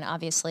exciting.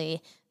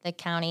 Obviously, the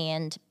county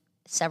and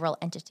several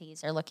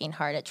entities are looking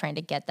hard at trying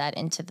to get that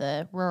into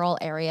the rural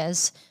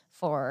areas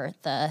for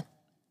the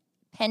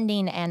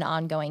pending and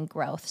ongoing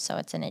growth. So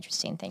it's an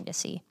interesting thing to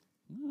see.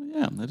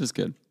 Yeah, that is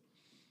good.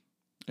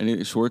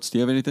 Schwartz, do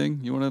you have anything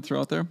you want to throw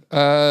out there?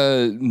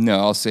 No,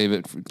 I'll save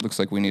it. Looks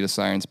like we need a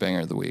Sirens Banger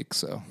of the week,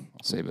 so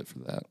I'll save it for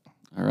that.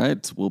 All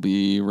right, we'll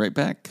be right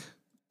back.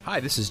 Hi,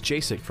 this is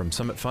Jasek from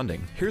Summit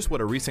Funding. Here's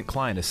what a recent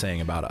client is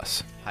saying about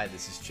us. Hi,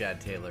 this is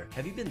Chad Taylor.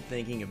 Have you been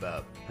thinking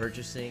about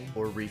purchasing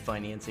or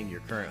refinancing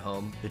your current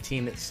home? The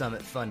team at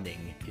Summit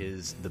Funding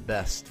is the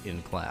best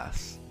in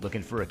class.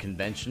 Looking for a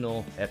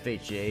conventional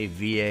FHA,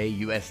 VA,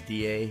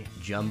 USDA,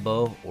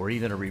 jumbo, or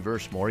even a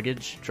reverse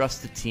mortgage?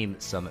 Trust the team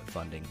at Summit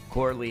Funding.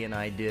 Coralie and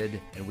I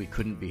did, and we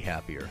couldn't be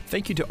happier.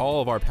 Thank you to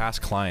all of our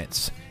past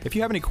clients. If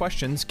you have any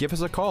questions, give us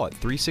a call at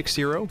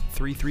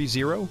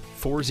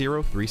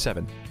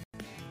 360-330-4037.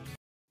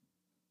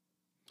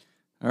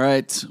 All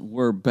right,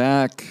 we're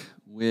back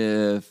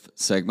with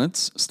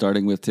segments,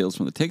 starting with Tales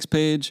from the Takes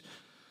page,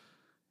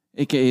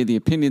 a.k.a. the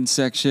opinion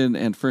section.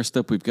 And first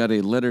up, we've got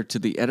a letter to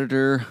the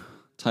editor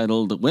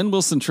titled, When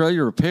Will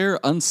Centralia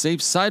Repair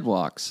Unsafe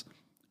Sidewalks?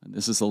 And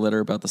this is a letter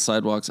about the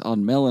sidewalks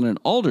on Mellon and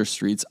Alder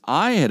Streets.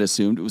 I had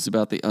assumed it was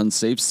about the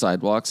unsafe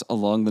sidewalks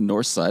along the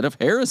north side of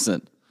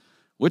Harrison,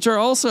 which are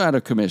also out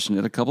of commission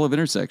at a couple of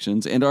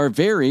intersections and are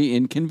very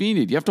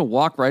inconvenient. You have to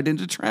walk right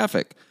into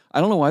traffic. I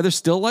don't know why they're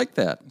still like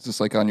that. Is this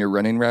like on your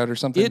running route or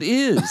something? It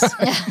is.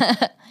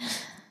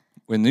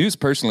 When news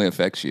personally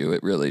affects you,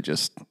 it really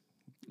just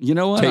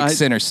what? takes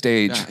center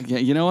stage. Yeah,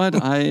 you know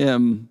what? I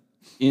am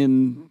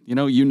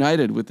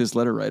united with this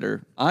letter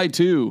writer. I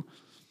too.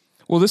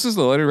 Well, this is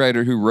the letter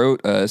writer who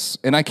wrote us,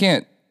 and I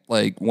can't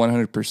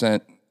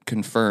 100%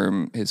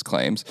 confirm his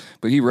claims,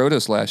 but he wrote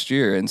us last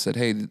year and said,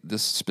 hey,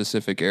 this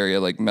specific area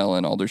like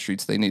Mellon, Alder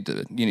Streets, you need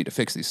to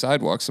fix these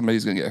sidewalks.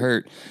 Somebody's going to get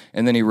hurt.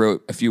 And then he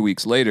wrote a few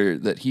weeks later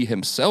that he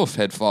himself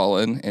had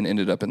fallen and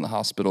ended up in the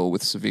hospital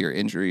with severe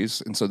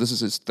injuries. And so this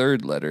is his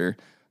third letter.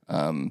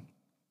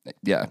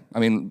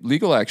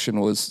 Legal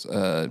action was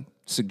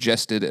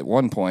suggested at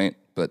one point,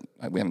 but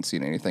we haven't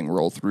seen anything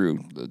roll through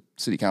the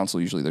city council.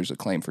 Usually there's a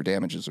claim for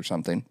damages or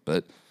something,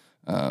 but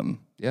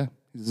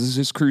this is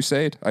his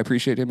crusade. I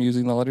appreciate him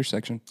using the letter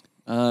section.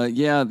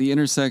 The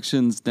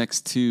intersections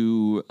next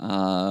to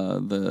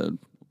the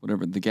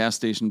gas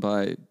station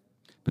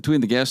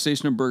between the gas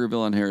station and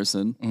Burgerville and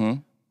Harrison.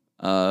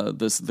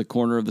 Mm-hmm. The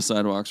corner of the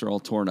sidewalks are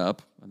all torn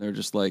up, and they're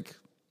just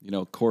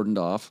cordoned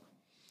off.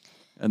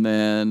 And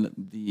then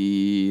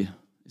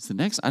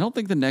I don't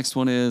think the next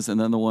one is, and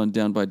then the one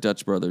down by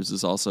Dutch Brothers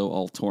is also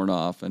all torn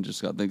off and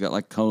they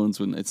got cones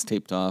when it's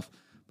taped off.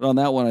 But on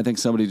that one, I think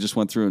somebody just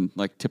went through and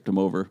tipped them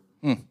over.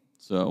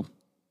 So,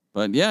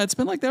 but yeah, it's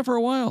been like that for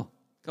a while,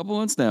 a couple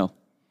months now.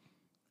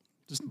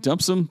 Just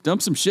dump some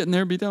shit in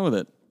there and be done with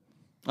it.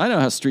 I know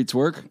how streets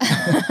work.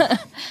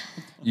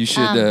 You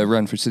should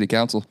run for city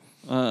council.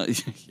 Yeah.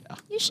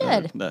 You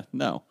should.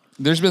 No.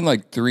 There's been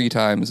 3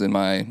 times in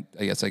my,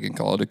 I guess I can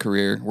call it a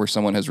career, where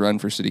someone has run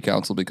for city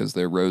council because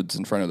their roads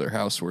in front of their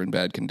house were in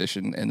bad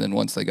condition. And then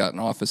once they got in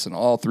office, in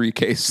all 3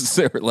 cases,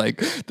 they were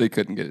they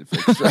couldn't get it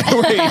fixed right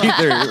away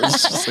either. It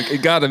was just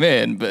it got them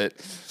in, but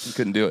you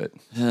couldn't do it.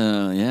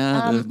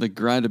 The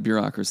grind of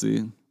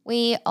bureaucracy.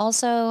 We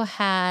also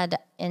had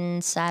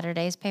in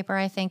Saturday's paper,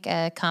 I think,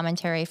 a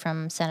commentary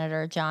from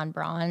Senator John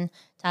Braun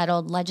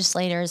titled,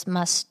 Legislators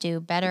Must Do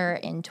Better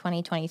in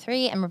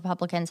 2023 and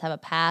Republicans Have a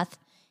Path.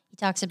 He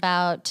talks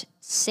about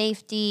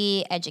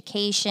safety,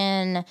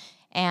 education,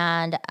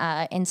 and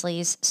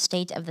Inslee's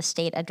State of the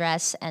State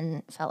address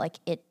and felt like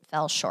it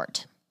fell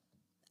short.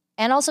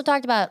 And also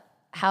talked about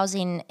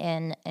housing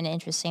in an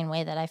interesting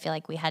way that I feel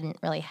like we hadn't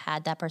really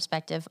had that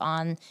perspective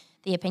on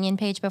the opinion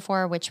page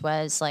before, which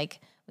was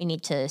we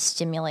need to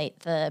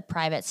stimulate the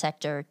private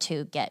sector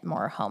to get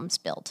more homes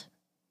built.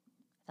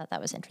 I thought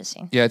that was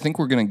interesting. Yeah, I think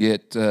we're going to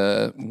get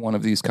one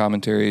of these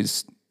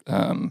commentaries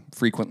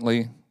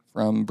frequently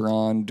from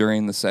Braun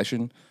during the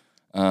session.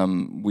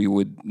 We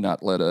would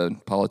not let a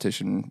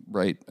politician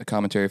write a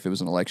commentary if it was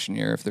an election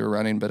year, if they were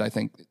running, but I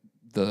think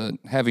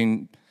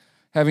having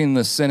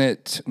the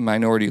Senate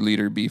minority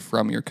leader be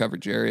from your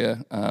coverage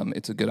area,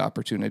 it's a good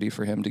opportunity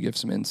for him to give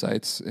some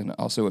insights and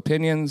also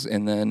opinions.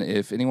 And then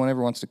if anyone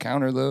ever wants to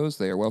counter those,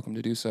 they are welcome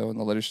to do so in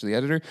the letters to the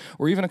editor,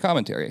 or even a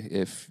commentary.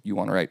 If you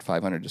want to write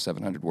 500 to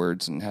 700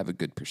 words and have a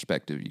good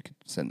perspective, you could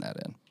send that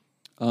in.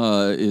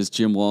 Is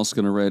Jim Walsh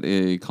going to write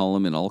a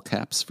column in all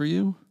caps for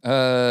you?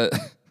 Are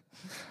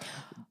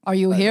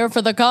you here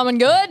for the common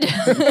good?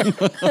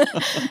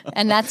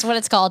 And that's what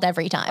it's called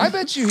every time. I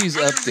bet you he's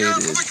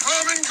updated.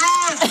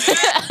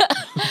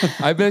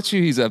 I bet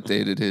you he's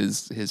updated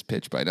his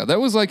pitch by now.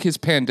 That was his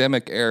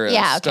pandemic era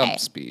stump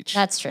speech.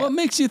 That's true. What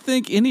makes you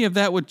think any of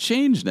that would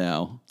change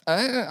now?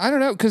 I don't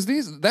know, because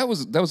that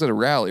was at a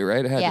rally,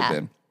 right? It had to have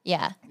been.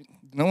 Yeah.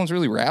 No one's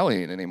really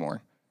rallying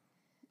anymore.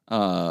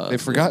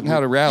 They've forgotten how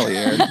to rally,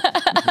 Aaron.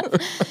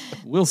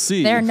 We'll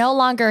see. They're no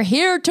longer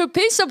here to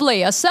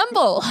peaceably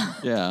assemble.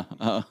 Yeah.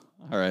 All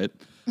right.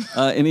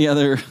 Any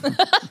other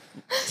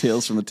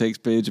tales from the takes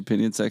page,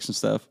 opinion section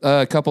stuff?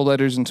 A couple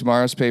letters in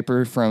tomorrow's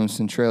paper from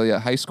Centralia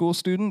High School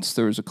students.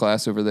 There was a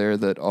class over there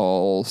that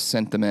all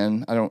sent them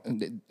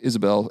in.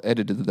 Isabel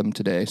edited them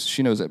today, so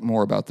she knows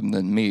more about them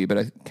than me, but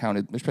I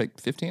counted, there's probably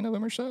 15 of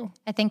them or so.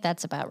 I think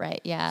that's about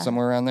right, yeah.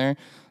 Somewhere around there.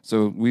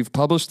 So we've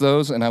published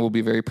those, and I will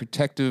be very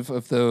protective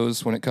of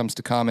those when it comes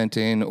to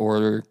commenting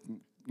or,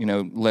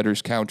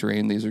 letters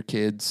countering. These are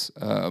kids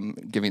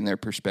giving their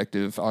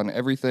perspective on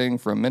everything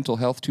from mental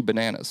health to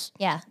bananas.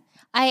 Yeah.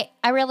 I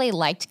really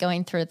liked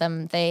going through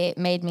them. They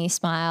made me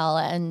smile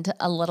and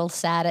a little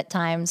sad at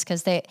times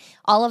because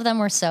all of them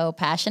were so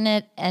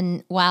passionate.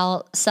 And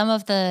while some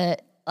of the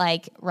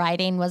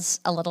writing was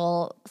a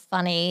little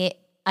funny,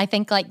 I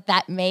think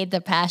that made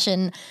the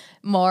passion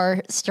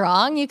more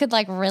strong. You could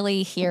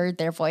really hear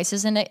their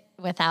voices in it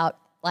without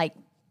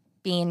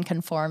being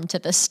conformed to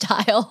the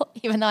style.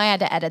 Even though I had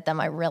to edit them,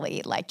 I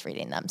really liked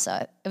reading them.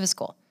 So it was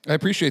cool. I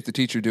appreciate the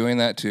teacher doing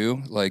that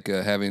too,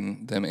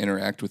 having them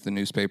interact with the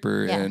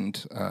newspaper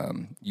and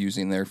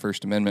using their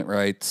First Amendment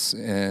rights.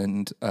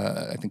 And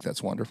I think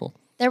that's wonderful.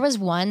 There was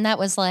one that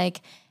was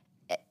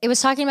it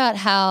was talking about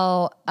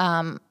how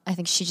I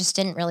think she just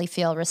didn't really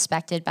feel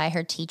respected by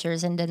her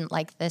teachers and didn't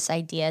like this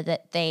idea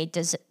that they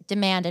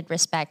demanded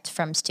respect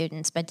from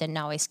students but didn't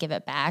always give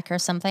it back or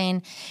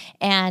something.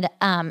 And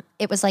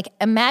it was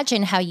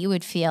imagine how you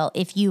would feel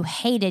if you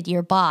hated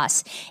your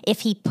boss, if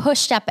he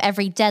pushed up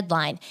every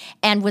deadline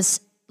and was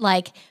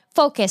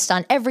focused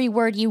on every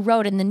word you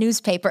wrote in the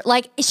newspaper.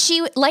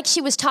 She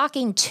was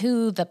talking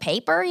to the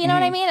paper, you know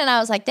what I mean? And I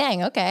was like,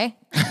 dang, okay.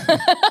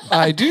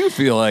 I do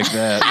feel like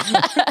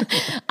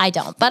that. I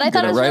don't, but I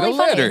thought it was really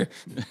funny. Letter.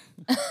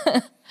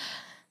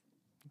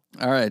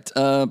 All right.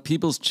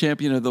 People's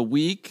Champion of the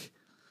Week.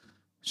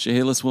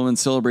 Chehalis woman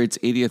celebrates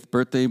 80th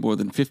birthday more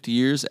than 50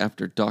 years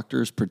after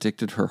doctors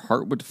predicted her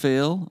heart would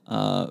fail.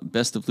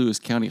 Best of Lewis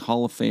County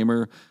Hall of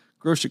Famer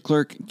grocery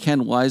clerk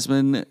Ken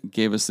Wiseman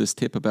gave us this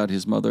tip about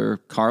his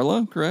mother,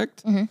 Carla,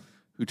 correct? Mm-hmm.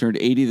 Who turned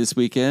 80 this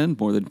weekend,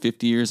 more than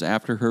 50 years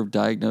after her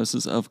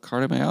diagnosis of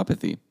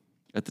cardiomyopathy.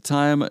 At the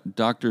time,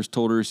 doctors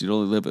told her she'd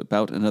only live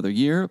about another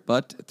year,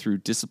 but through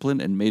discipline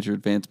and major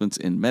advancements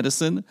in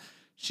medicine,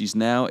 she's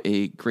now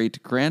a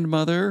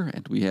great-grandmother,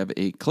 and we have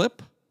a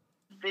clip.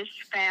 This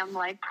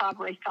family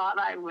probably thought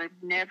I would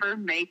never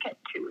make it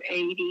to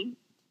 80.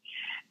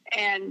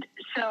 And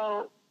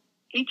so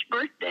each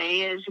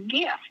birthday is a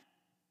gift.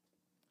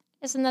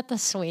 Isn't that the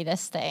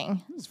sweetest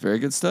thing? It's very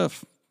good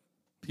stuff.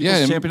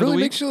 People's Champion it really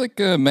makes you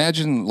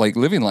imagine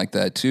living like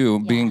that too,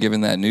 being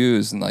given that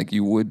news, and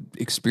you would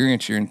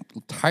experience your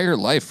entire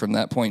life from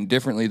that point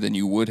differently than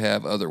you would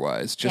have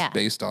otherwise, just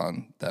based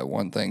on that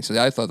one thing.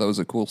 So I thought that was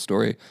a cool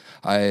story.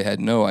 I had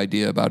no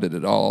idea about it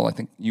at all. I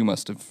think you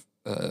must have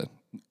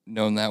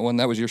known that one.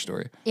 That was your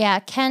story.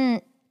 Yeah,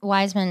 Ken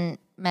Wiseman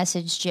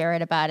messaged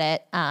Jared about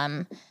it.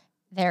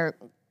 They're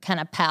kind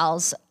of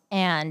pals,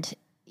 and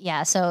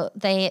yeah, so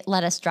they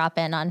let us drop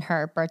in on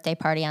her birthday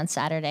party on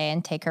Saturday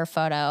and take her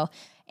photo.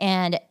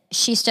 And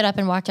she stood up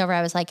and walked over.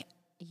 I was like,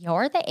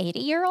 "You're the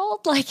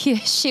 80-year-old?"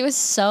 She was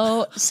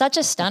such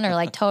a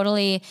stunner,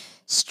 totally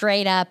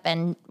straight up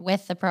and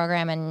with the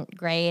program and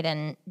great,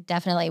 and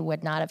definitely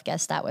would not have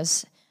guessed that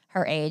was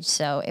her age.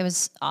 So it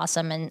was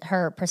awesome, and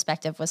her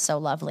perspective was so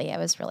lovely. I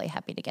was really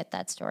happy to get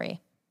that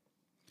story.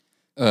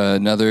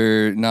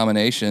 Another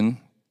nomination,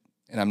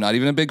 and I'm not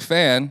even a big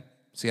fan.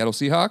 Seattle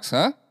Seahawks,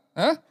 huh?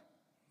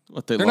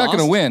 What, They're not going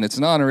to win. It's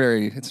an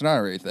honorary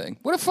thing.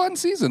 What a fun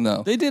season,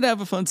 though. They did have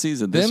a fun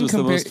season. This was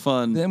the most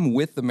fun. Them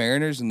with the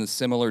Mariners in the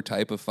similar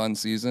type of fun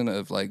season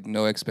of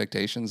no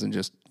expectations and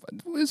just,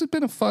 has it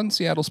been a fun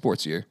Seattle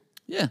sports year?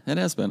 Yeah, it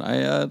has been.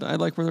 I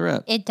like where they're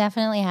at. It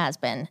definitely has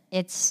been.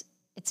 It's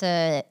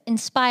a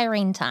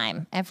inspiring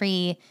time.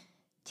 Every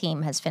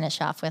team has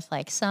finished off with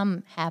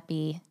some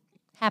happy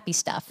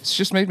stuff. It's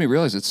just made me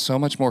realize it's so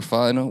much more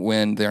fun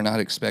when they're not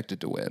expected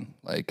to win.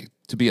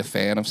 To be a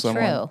fan of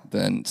someone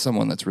than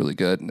someone that's really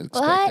good and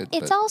expected. But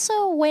it's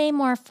also way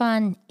more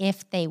fun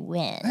if they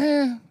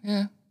win.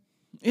 Yeah.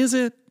 Is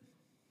it?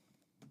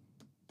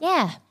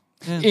 Yeah.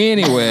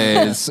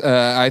 Anyways,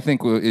 I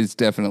think it's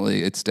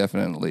definitely it's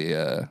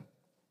the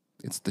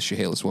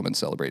Chehalis woman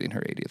celebrating her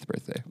 80th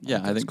birthday.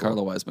 Yeah, I think cool.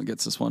 Carla Wiseman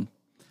gets this one.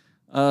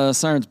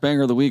 Sirens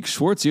Banger of the Week.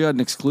 Schwartz, you had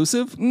an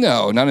exclusive?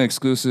 No, not an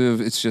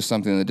exclusive. It's just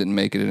something that didn't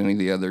make it in any of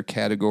the other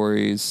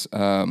categories.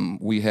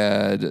 We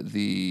had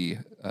the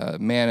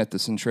man at the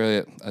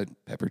Centralia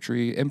Pepper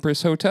Tree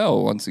Empress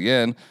Hotel, once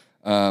again,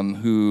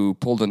 who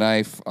pulled a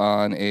knife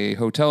on a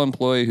hotel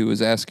employee who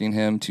was asking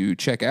him to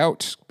check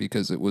out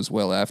because it was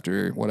well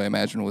after what I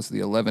imagine was the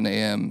 11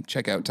 a.m.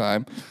 checkout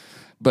time.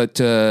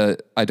 But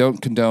I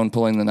don't condone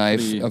pulling the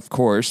knife, of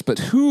course. But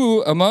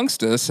who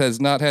amongst us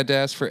has not had to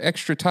ask for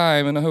extra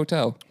time in a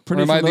hotel? Or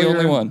am I the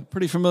only one?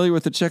 Pretty familiar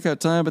with the checkout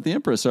time at the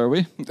Empress, are we?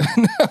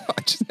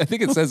 I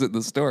think it says it in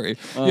the story.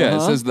 Yeah, it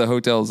says the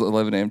hotel's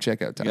 11 a.m.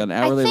 checkout time. You got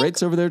hourly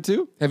rates over there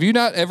too? Have you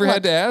not ever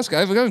had to ask?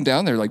 I've gone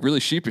down there like really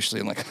sheepishly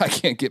and like, I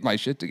can't get my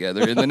shit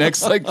together in the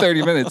next like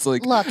 30 minutes.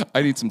 Like, Look,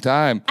 I need some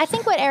time. I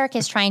think what Eric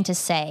is trying to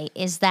say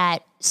is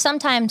that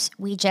sometimes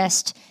we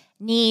just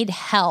need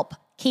help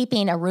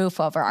keeping a roof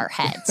over our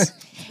heads.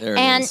 There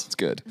and it is. It's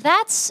good.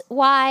 That's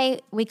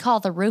why we call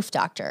the roof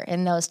doctor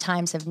in those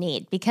times of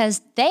need, because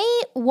they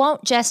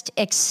won't just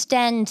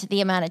extend the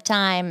amount of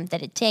time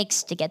that it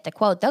takes to get the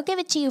quote. They'll give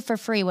it to you for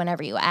free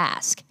whenever you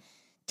ask.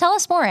 Tell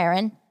us more,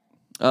 Aaron.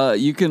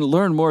 You can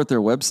learn more at their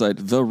website,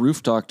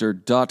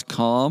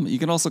 theroofdoctor.com. You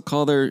can also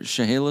call their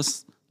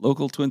Chehalis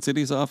local Twin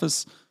Cities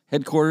office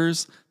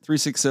headquarters,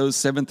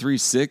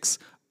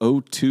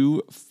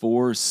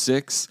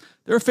 360-736-0246.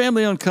 They're a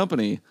family-owned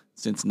company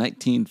since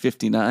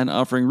 1959,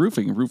 offering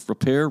roofing, roof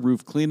repair,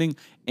 roof cleaning,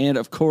 and,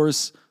 of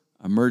course,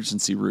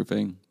 emergency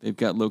roofing. They've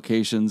got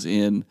locations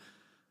in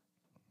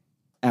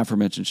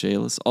aforementioned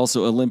Chehalis,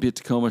 also Olympia,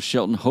 Tacoma,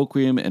 Shelton,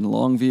 Hoquiam, and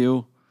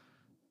Longview.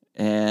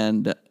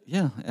 And,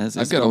 yeah, as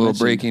I've got a little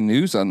breaking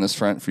news on this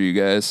front for you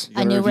guys.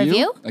 A new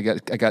review? I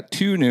got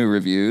 2 new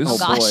reviews. Oh,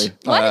 gosh. boy.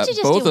 Why did you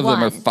just Both do of them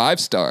one? are 5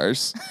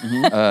 stars.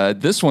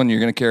 This one you're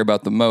going to care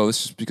about the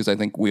most because I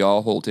think we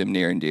all hold him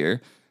near and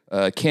dear.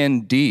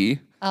 Ken D.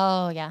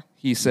 Oh, yeah.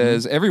 He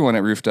says, everyone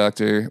at Roof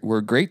Doctor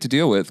were great to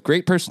deal with,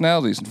 great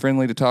personalities and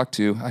friendly to talk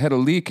to. I had a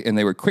leak and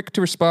they were quick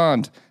to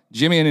respond.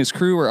 Jimmy and his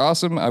crew were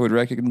awesome. I would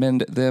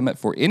recommend them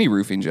for any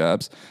roofing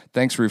jobs.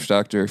 Thanks, Roof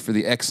Doctor, for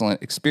the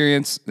excellent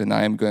experience. And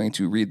I am going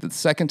to read the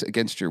second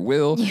against your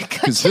will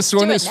because this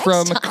one is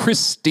from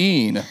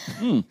Christine,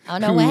 Oh,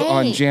 no who way.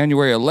 on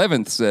January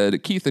 11th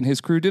said, Keith and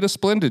his crew did a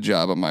splendid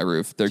job on my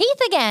roof.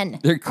 Keith again.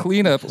 Their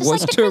cleanup was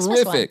like the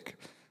Christmas terrific.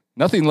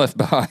 Nothing left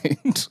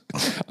behind.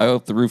 I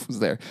hope the roof was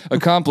there.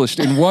 Accomplished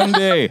in one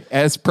day,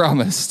 as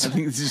promised. I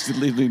think it just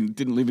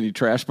didn't leave any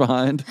trash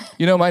behind.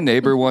 You know, my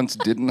neighbor once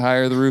didn't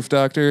hire the roof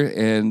doctor,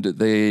 and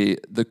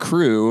the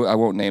crew, I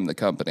won't name the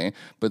company,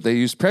 but they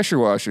used pressure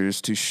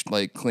washers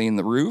to clean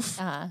the roof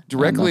directly I'm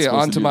not supposed to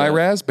onto do my that.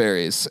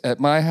 raspberries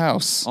at my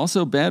house.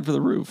 Also bad for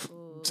the roof.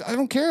 I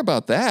don't care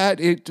about that.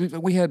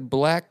 We had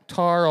black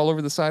tar all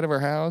over the side of our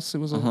house. It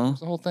was, it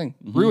was a whole thing.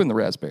 Ruined the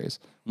raspberries.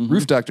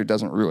 Roof doctor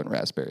doesn't ruin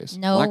raspberries.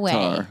 No Black way.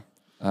 tar.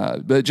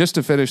 But just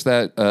to finish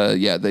that,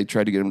 they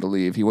tried to get him to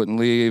leave. He wouldn't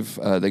leave.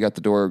 They got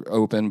the door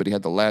open, but he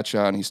had the latch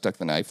on. He stuck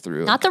the knife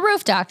through. Not the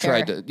roof doctor.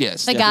 Tried to,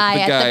 yes. The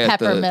guy at the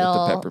pepper mill.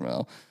 At the pepper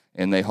mill.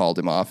 And they hauled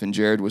him off. And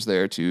Jared was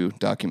there to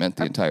document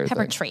the entire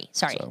Pepper thing. tree.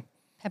 Sorry. So,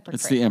 Pepper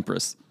It's tree. the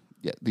Empress.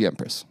 yeah, the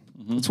Empress.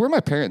 It's where my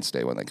parents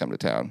stay when they come to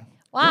town.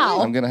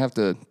 Wow. I'm going to have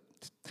to...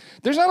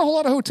 There's not a whole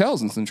lot of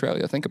hotels in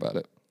Centralia. Think about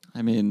it.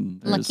 I mean,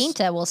 La there's,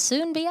 Quinta will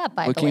soon be up,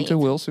 I La Quinta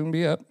believe. will soon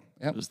be up.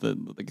 Yep. there's the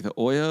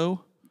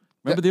Oyo.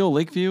 Remember the old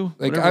Lakeview?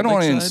 Like, Whatever, I don't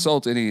want to Lakeside?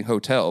 insult any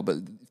hotel, but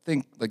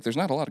there's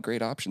not a lot of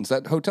great options.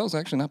 That hotel's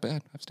actually not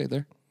bad. I've stayed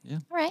there. All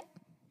right.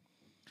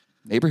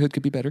 Neighborhood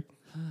could be better.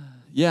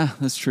 Yeah,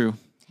 that's true.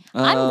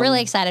 I'm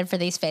really excited for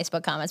these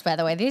Facebook comments, by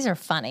the way. These are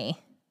funny.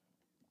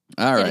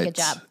 All Did a right. good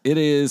job. It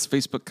is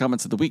Facebook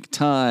comments of the week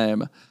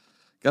time.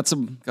 Got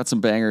some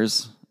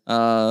bangers.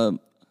 On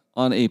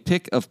a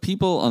pic of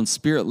people on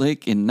Spirit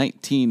Lake in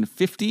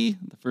 1950,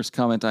 the first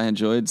comment I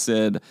enjoyed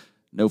said,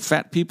 "No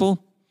fat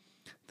people."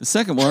 The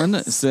second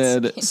one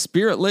said,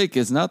 "Spirit Lake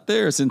is not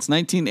there since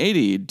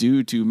 1980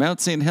 due to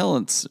Mount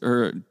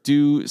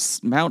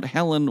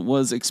Helen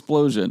was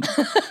explosion."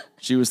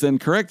 She was then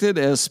corrected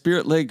as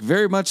Spirit Lake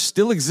very much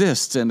still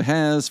exists and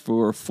has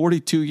for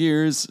 42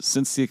 years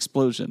since the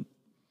explosion.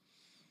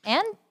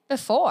 And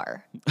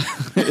before.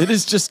 It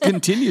has just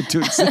continued to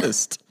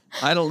exist.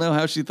 I don't know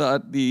how she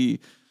thought the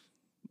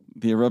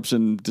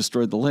eruption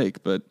destroyed the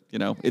lake, but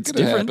it's Could've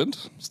different. happened.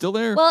 Still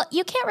there. Well,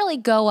 you can't really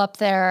go up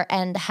there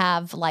and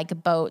have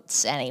like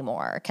boats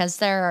anymore because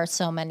there are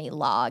so many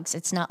logs.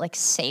 It's not like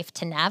safe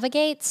to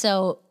navigate.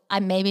 So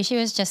maybe she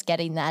was just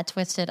getting that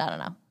twisted. I don't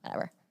know.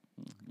 Whatever.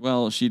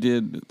 Well, she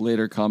did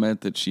later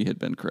comment that she had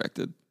been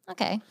corrected.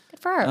 Okay. Good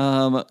for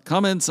her.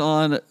 Comments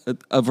on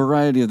a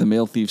variety of the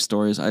mail thief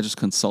stories. I just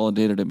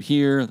consolidated them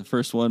here. The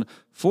first one,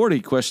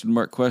 40 ?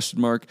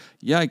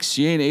 Yikes,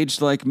 she ain't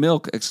aged like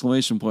milk! !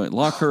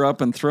 Lock her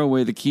up and throw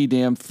away the key,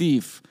 damn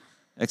thief! !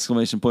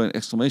 Another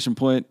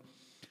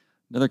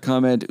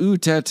comment, ooh,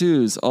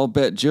 tattoos. I'll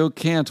bet Joe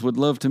Kant would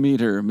love to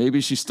meet her.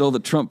 Maybe she stole the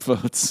Trump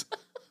votes.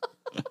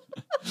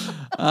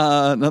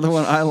 Another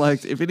one I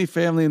liked. If any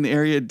family in the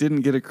area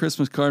didn't get a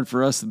Christmas card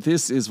for us,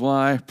 this is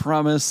why.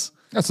 Promise.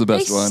 That's the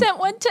best They one. sent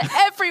one to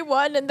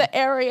everyone in the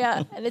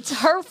area, and it's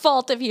her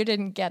fault if you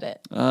didn't get it.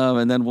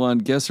 And then one,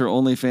 guess her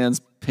OnlyFans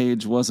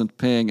page wasn't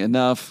paying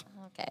enough.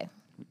 Okay.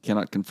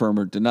 Cannot confirm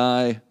or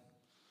deny.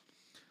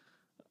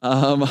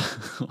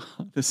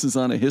 This is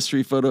on a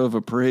history photo of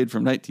a parade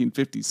from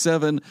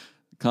 1957. The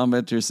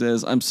commenter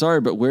says, I'm sorry,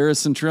 but where is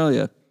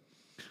Centralia?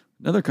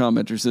 Another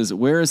commenter says,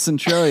 "Where is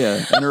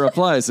Centralia?" And her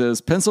reply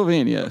says,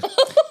 "Pennsylvania."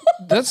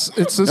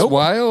 It's this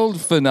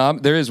wild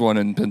phenomenon. There is one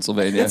in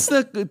Pennsylvania. It's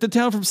the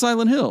town from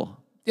Silent Hill.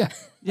 Yeah.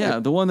 Yeah,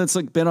 the one that's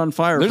like been on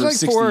fire There's for like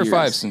 60 4 or years.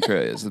 5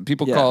 Centralias.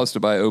 People call us to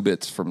buy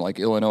obits from like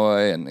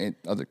Illinois and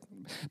other.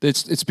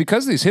 It's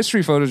because these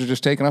history photos are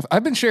just taking off.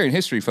 I've been sharing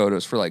history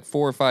photos for like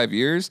 4 or 5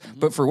 years,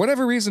 but for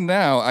whatever reason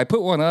now, I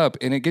put one up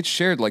and it gets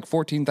shared like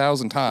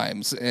 14,000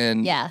 times,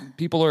 and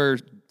people are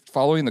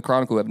following the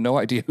Chronicle who have no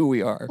idea who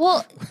we are.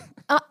 Well,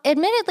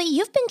 admittedly,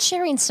 you've been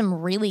sharing some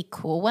really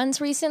cool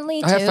ones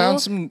recently, too. I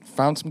have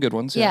found some good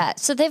ones. Yeah,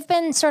 so they've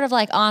been sort of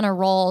like on a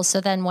roll. So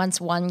then once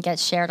one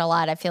gets shared a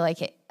lot, I feel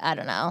like I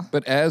don't know.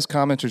 But as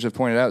commenters have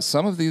pointed out,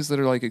 some of these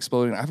that are like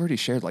exploding, I've already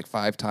shared like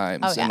 5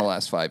 times in the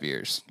last 5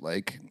 years.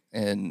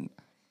 And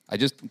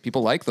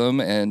people like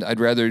them, and I'd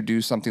rather do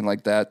something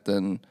like that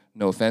than,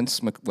 no offense,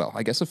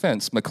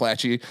 offense,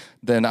 McClatchy,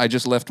 than I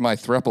just left my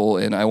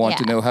throuple and I want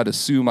to know how to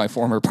sue my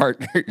former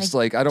partners.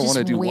 I don't want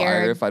to do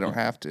wire if I don't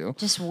have to.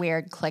 Just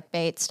weird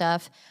clickbait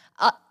stuff.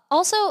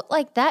 Also,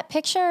 like that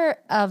picture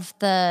of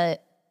the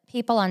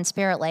people on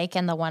Spirit Lake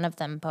and the one of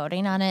them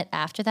boating on it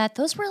after that,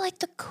 those were like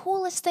the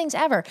coolest things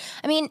ever.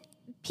 I mean,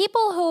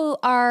 people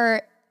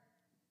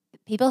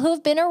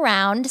who've been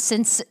around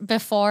since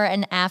before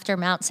and after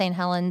Mount St.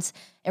 Helens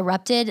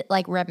erupted,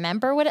 like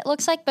remember what it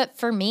looks like. But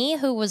for me,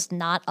 who was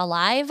not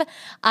alive,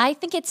 I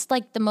think it's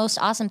like the most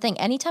awesome thing.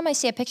 Anytime I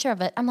see a picture of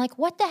it, I'm like,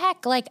 what the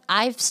heck? Like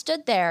I've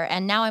stood there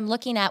and now I'm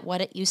looking at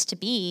what it used to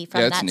be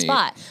from that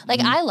spot. Like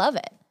I love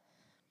it.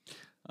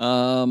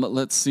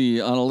 Let's see.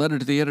 On a letter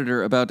to the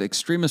editor about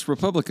extremist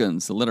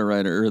Republicans, the letter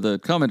writer or the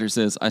commenter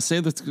says, "I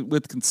say this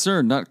with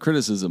concern, not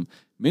criticism.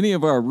 Many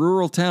of our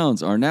rural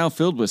towns are now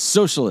filled with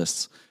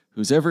socialists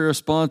whose every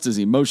response is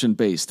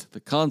emotion-based. The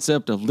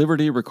concept of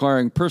liberty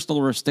requiring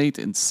personal restraint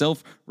and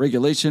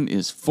self-regulation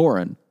is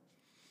foreign."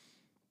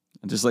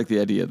 I just like the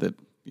idea that,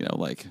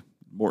 like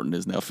Morton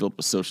is now filled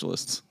with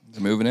socialists.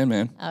 They're moving in,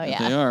 man. Oh,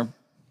 yeah. They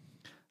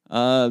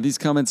are. These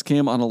comments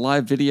came on a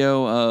live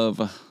video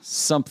of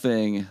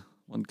something.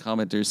 One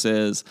commenter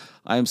says,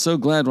 "I am so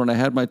glad when I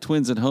had my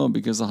twins at home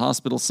because the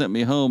hospital sent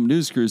me home.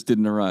 News crews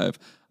didn't arrive.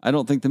 I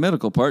don't think the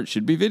medical part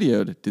should be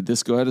videoed. Did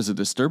this go out as a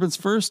disturbance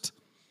first?"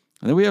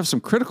 And then we have some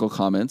critical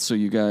comments, so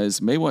you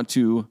guys may want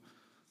to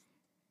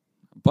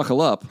buckle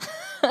up.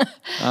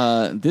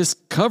 This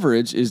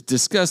coverage is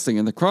disgusting,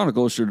 and the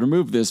Chronicle should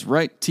remove this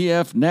right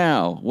TF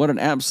now. What an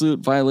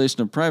absolute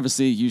violation of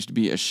privacy. You should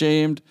be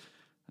ashamed.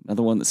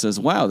 Another one that says,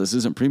 "Wow, this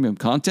isn't premium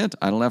content.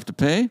 I don't have to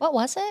pay." What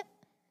was it?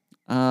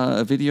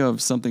 A video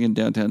of something in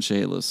downtown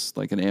Chehalis,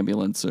 like an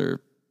ambulance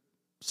or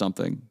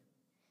something.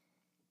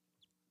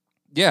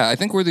 Yeah, I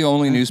think we're the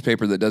only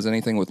newspaper that does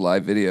anything with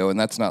live video, and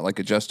that's not like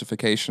a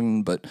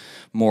justification, but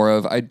more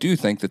of, I do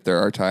think that there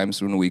are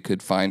times when we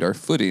could find our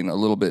footing a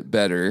little bit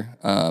better,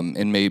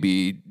 and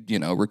maybe,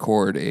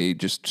 record a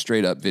just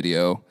straight up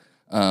video.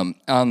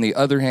 On the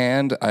other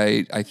hand,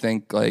 I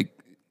think like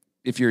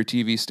if you're a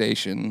TV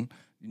station,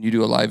 you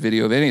do a live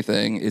video of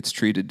anything, it's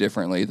treated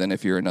differently than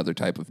if you're another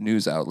type of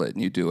news outlet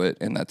and you do it.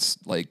 And that's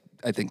like,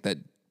 I think that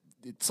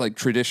it's like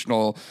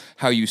traditional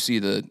how you see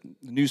the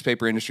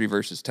newspaper industry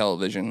versus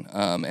television.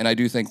 And I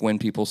do think when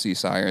people see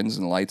sirens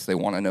and lights, they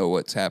want to know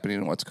what's happening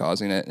and what's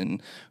causing it.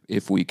 And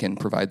if we can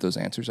provide those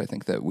answers, I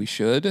think that we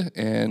should.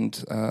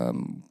 And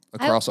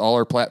across all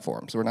our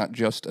platforms, we're not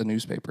just a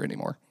newspaper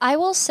anymore. I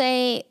will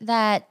say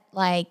that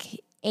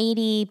like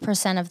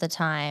 80% of the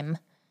time,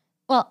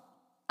 well,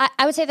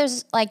 I would say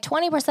there's like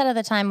 20% of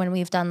the time when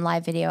we've done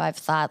live video, I've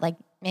thought like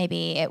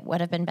maybe it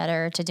would have been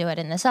better to do it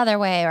in this other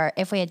way, or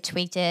if we had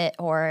tweaked it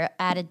or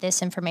added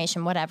this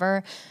information,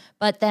 whatever.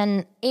 But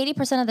then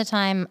 80% of the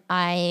time,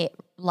 I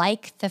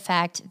like the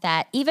fact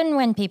that even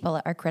when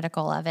people are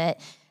critical of it,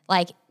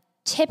 like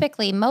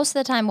typically most of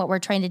the time what we're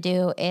trying to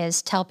do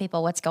is tell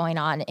people what's going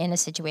on in a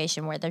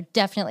situation where they're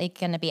definitely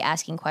going to be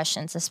asking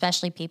questions,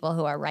 especially people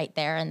who are right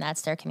there and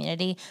that's their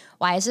community.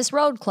 Why is this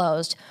road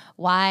closed?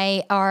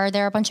 Why are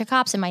there a bunch of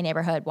cops in my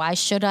neighborhood? Why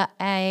should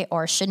I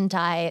or shouldn't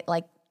I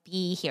like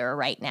be here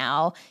right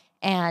now?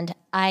 And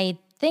I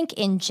think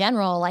in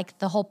general, like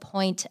the whole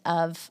point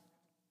of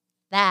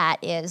that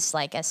is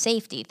like a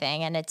safety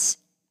thing. And it's,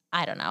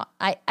 I don't know.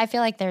 I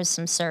feel like there's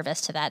some service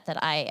to that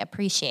I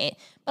appreciate,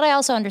 but I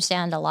also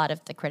understand a lot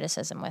of the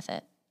criticism with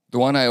it. The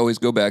one I always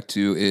go back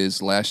to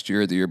is last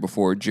year, the year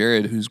before,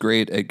 Jared, who's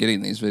great at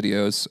getting these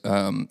videos.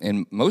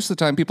 And most of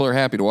the time people are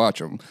happy to watch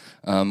them,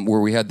 where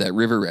we had that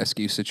river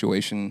rescue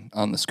situation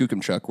on the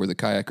Skookumchuck where the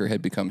kayaker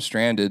had become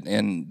stranded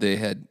and they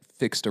had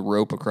fixed a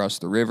rope across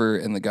the river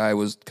and the guy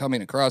was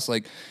coming across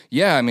like,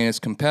 yeah, I mean, it's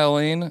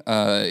compelling.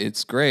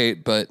 It's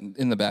great. But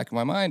in the back of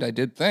my mind, I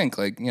did think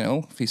like,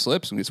 if he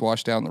slips and gets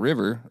washed down the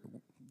river,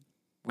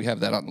 we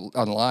have that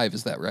on live.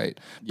 Is that right?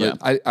 Yeah.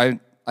 But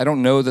I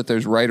don't know that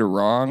there's right or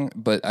wrong,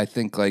 but I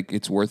think like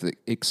it's worth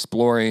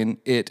exploring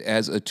it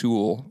as a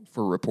tool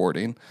for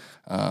reporting.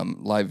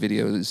 Live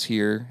video is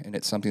here and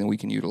it's something that we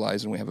can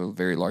utilize and we have a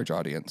very large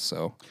audience.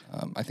 So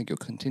I think you'll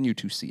continue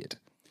to see it.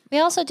 We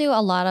also do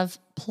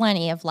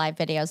plenty of live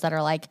videos that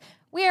are like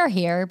we are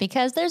here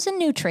because there's a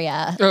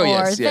nutria Oh, or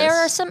yes, there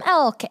yes. are some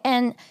elk.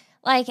 And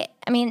like,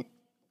 I mean,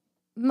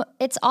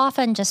 it's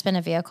often just been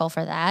a vehicle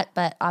for that,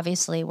 but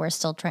obviously we're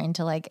still trying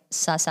to like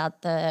suss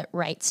out the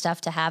right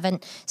stuff to have.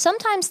 And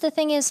sometimes the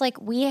thing is like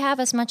we have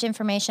as much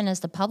information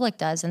as the public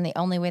does, and the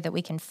only way that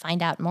we can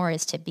find out more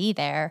is to be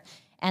there.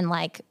 And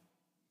like,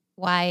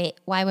 why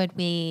would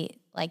we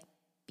like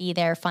be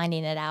there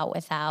finding it out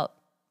without?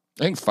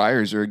 I think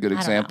fires are a good don't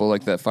example,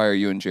 like that fire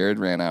you and Jared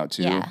ran out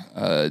to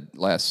Yeah.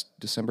 last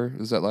December.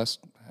 Was that last?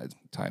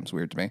 Time's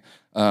weird to me.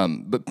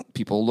 But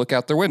people look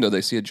out their window,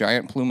 they see a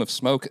giant plume of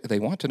smoke, they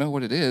want to know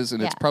what it is,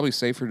 and it's Yeah. probably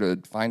safer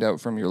to find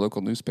out from your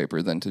local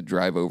newspaper than to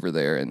drive over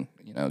there and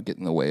get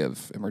in the way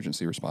of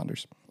emergency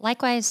responders.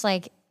 Likewise,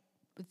 like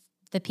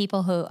the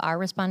people who are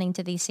responding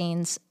to these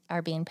scenes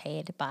are being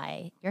paid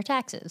by your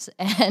taxes.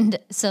 And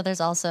so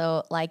there's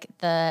also like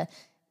the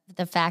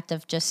fact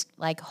of just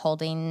like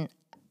holding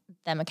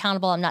them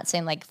accountable. I'm not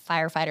saying like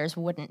firefighters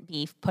wouldn't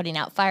be putting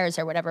out fires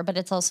or whatever, but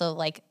it's also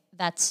like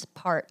that's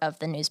part of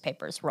the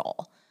newspaper's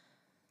role.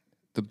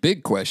 The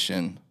big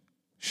question,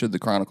 should the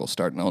Chronicle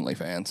start an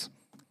OnlyFans?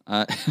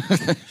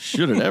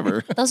 Should it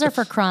ever? Those are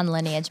for Cron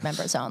lineage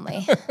members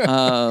only.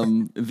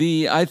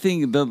 I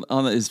think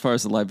as far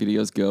as the live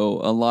videos go,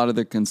 a lot of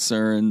the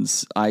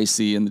concerns I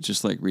see, and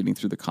just like reading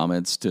through the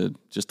comments to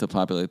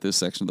populate this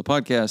section of the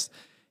podcast,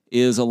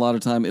 is a lot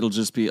of time it'll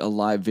just be a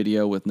live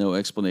video with no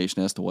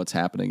explanation as to what's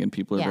happening, and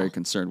people are Yeah. very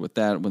concerned with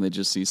that when they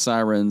just see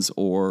sirens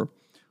or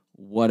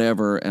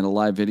whatever, and a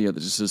live video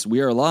that just says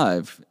 "we are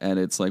live," and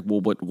it's like,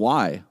 well, but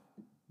why?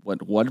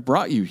 What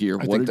brought you here?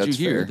 I What think did you that's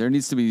hear? fair. There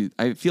needs to be.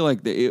 I feel like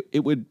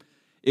it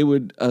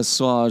would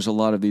assuage a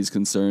lot of these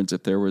concerns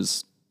if there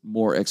was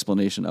more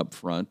explanation up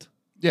front.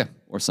 Yeah.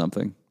 Or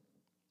something.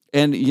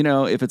 And,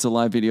 if it's a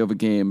live video of a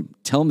game,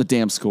 tell them the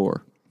damn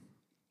score.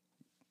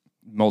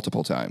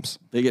 Multiple times.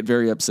 They get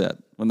very upset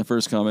when the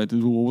first comment is,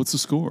 well, what's the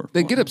score?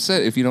 They get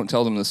upset if you don't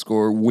tell them the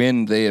score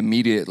when they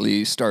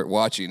immediately start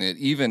watching it,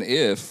 even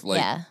if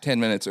 10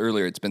 minutes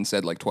earlier it's been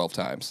said like 12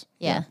 times.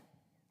 Yeah.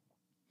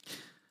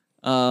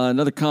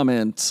 Another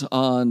comment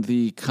on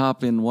the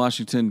cop in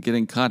Washington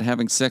getting caught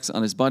having sex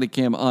on his body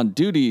cam on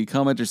duty.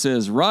 Commenter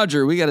says,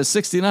 Roger, we got a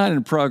 69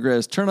 in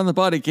progress. Turn on the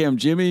body cam,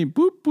 Jimmy.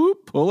 Boop,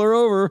 boop. Pull her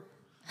over.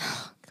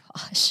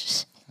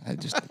 Gosh.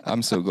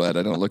 I'm so glad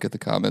I don't look at the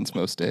comments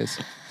most days.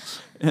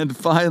 And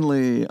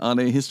finally, on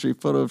a history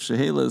photo of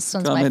Shahela's,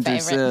 one's my commenter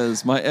favorite.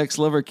 says, my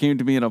ex-lover came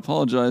to me and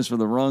apologized for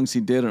the wrongs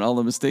he did and all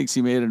the mistakes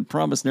he made and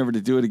promised never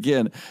to do it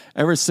again.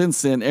 Ever since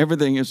then,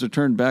 everything has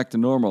returned back to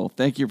normal.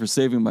 Thank you for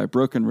saving my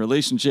broken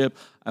relationship.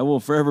 I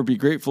will forever be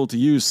grateful to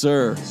you,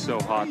 sir.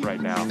 So hot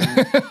right now.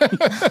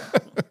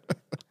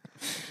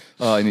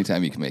 Oh,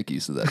 anytime you can make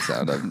use of that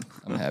sound, I'm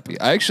happy.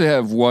 I actually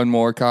have one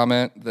more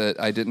comment that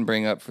I didn't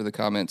bring up for the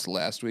comments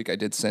last week. I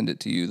did send it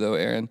to you, though,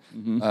 Aaron.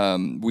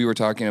 Mm-hmm. We were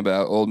talking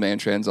about Old Man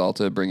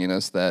Transalta bringing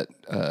us that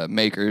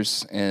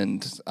Makers,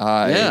 and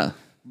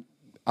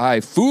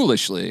I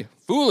foolishly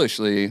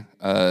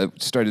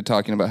started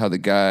talking about how the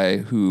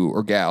guy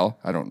or gal,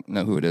 I don't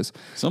know who it is,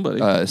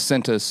 somebody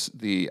sent us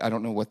I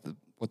don't know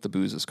what the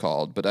booze is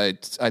called, but I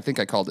think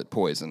I called it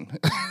poison.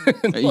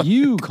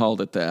 You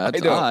called it that.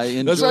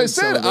 I know. That's what I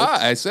said.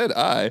 I said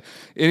I.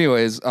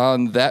 Anyways,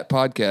 on that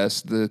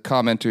podcast, the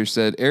commenter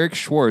said, Eric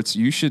Schwartz,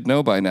 you should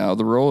know by now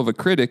the role of a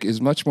critic is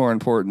much more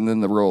important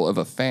than the role of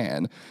a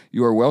fan.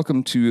 You are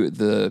welcome to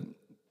the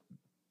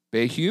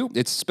Bayhue.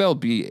 It's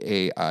spelled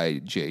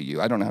Baiju.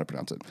 I don't know how to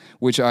pronounce it.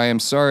 Which I am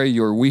sorry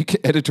your weak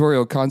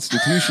editorial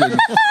constitution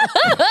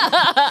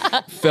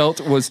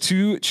felt was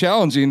too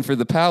challenging for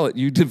the palate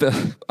you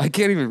developed. I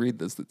can't even read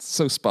this. It's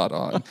so spot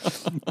on.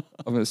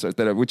 I'm going to start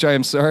that up. Which I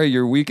am sorry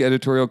your weak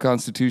editorial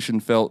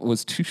constitution felt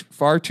was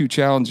far too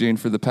challenging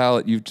for the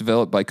palate you've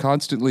developed by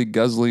constantly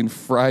guzzling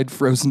fried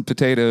frozen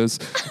potatoes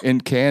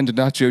and canned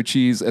nacho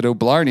cheese at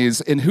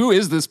O'Blarney's. And who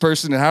is this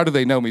person and how do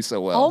they know me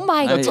so well? Oh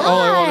my That's God. all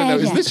I want to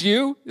know. Is this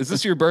you? Is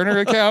this your burner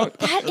account?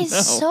 That is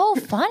so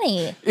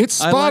funny. It's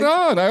spot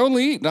on. I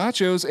only eat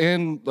nachos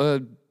and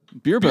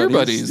beer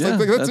buddies. Yeah,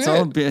 Yeah, that's it.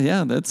 all.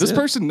 That's this it.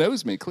 person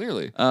knows me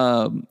clearly.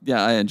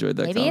 Yeah, I enjoyed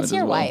that. Maybe comment it's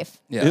your as well. wife.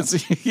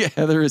 Yeah.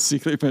 Heather is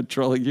secretly been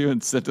trolling you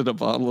and sent in a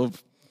bottle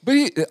of. But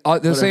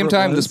at the same it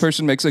time, was. this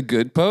person makes a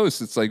good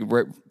post. It's like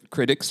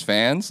critics,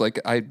 fans. Like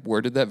I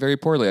worded that very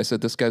poorly. I said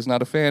this guy's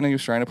not a fan and he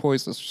was trying to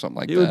poison us or something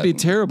like that. It would be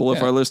terrible if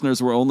Yeah. our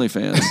listeners were only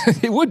fans.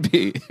 It would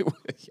be.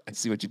 I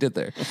see what you did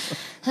there.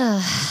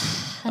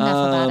 Enough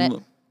about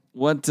it.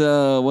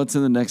 What's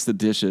in the next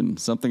edition?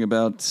 Something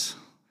about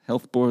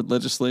health board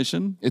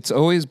legislation? It's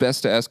always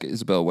best to ask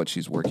Isabel what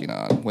she's working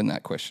on when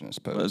that question is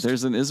posed.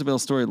 There's an Isabel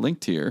story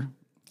linked here.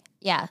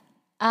 Yeah.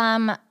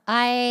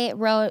 I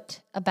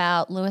wrote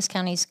about Lewis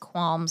County's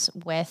qualms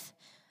with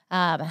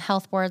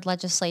health board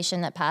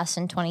legislation that passed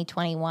in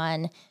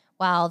 2021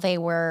 while they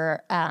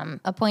were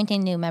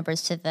appointing new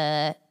members to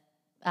the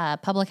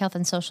Public Health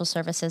and Social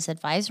Services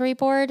Advisory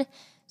Board.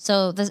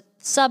 So the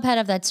subhead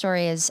of that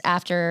story is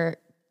after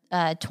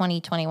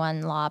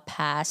 2021 law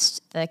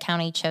passed, the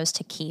county chose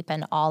to keep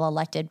an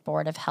all-elected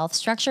Board of Health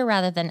structure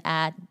rather than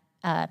add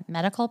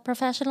medical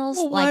professionals,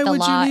 Well, why like the would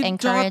law you need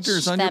encouraged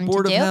doctors on them your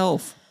board to of do.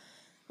 health?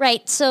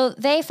 Right. So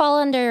they fall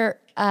under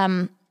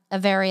a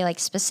very like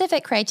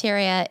specific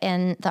criteria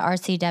in the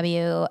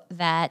RCW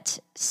that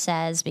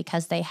says,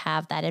 because they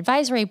have that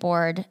advisory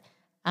board,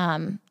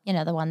 the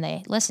one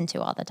they listen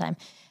to all the time,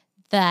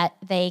 that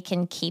they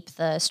can keep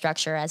the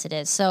structure as it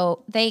is.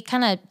 So they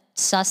kind of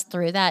suss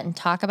through that and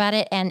talk about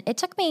it. And it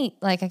took me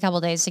like a couple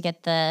days to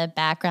get the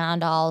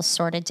background all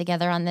sorted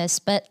together on this,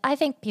 but I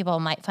think people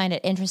might find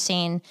it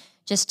interesting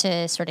just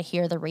to sort of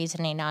hear the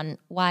reasoning on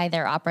why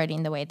they're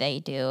operating the way they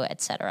do,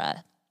 et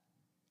cetera.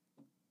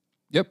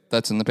 Yep,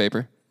 that's in the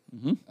paper.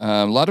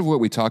 A lot of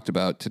what we talked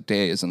about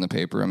today is in the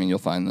paper. I mean, you'll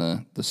find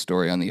the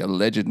story on the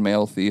alleged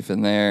mail thief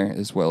in there,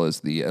 as well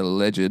as the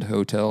alleged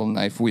hotel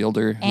knife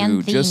wielder And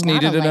who the just not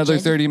needed another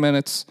alleged. 30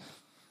 minutes.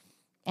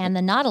 And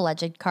the not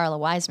alleged Carla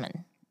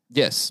Wiseman.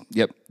 Yes,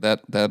 yep,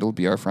 that'll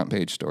be our front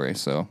page story.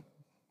 So,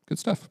 good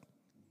stuff.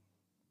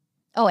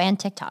 Oh, and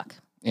TikTok.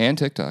 And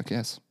TikTok,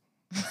 yes.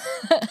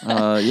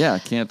 Yeah,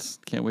 can't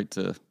wait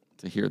to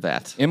hear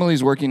that.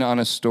 Emily's working on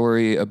a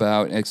story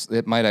about,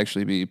 it might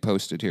actually be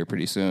posted here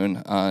pretty soon,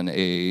 on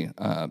a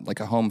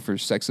home for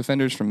sex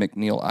offenders from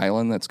McNeil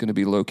Island that's going to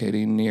be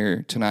locating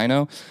near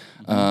Tenino,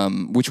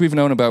 which we've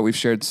known about. We've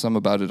shared some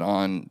about it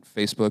on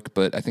Facebook,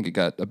 but I think it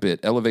got a bit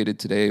elevated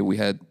today. We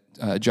had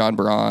John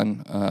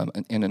Braun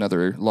and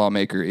another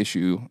lawmaker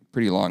issue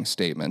pretty long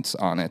statements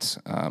on it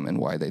and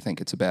why they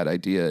think it's a bad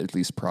idea, at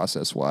least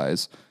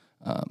process-wise,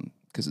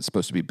 because it's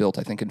supposed to be built,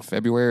 I think, in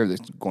February. Or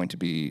it's going to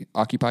be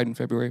occupied in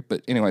February.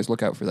 But anyways,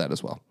 look out for that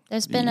as well.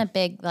 There's been a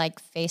big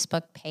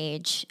Facebook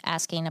page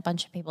asking a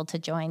bunch of people to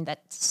join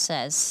that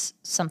says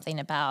something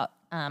about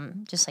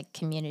just like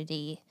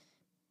community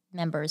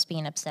members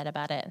being upset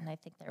about it. And I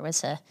think there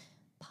was a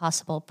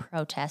possible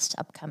protest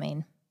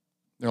upcoming.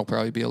 There'll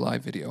probably be a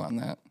live video on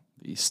that.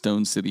 The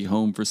Stone City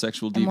Home for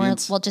Sexual And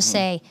Deviants. we'll just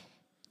say,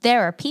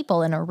 there are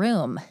people in a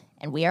room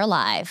and we are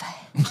live.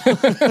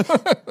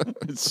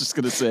 It's just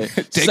going to say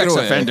sex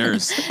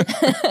offenders.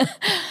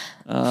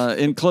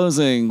 In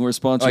closing, we're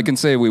sponsored. I can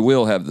say we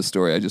will have the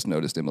story. I just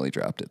noticed Emily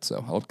dropped it,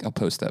 so I'll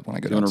post that when I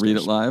go You want to read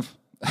it live?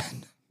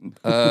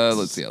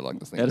 Let's see how long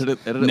this thing is. Edit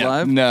it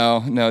live?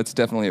 No, it's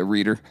definitely a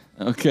reader.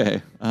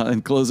 Okay.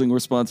 In closing, we're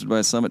sponsored by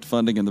Summit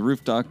Funding and The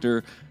Roof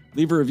Doctor.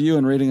 Leave a review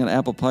and rating on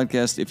Apple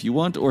Podcast if you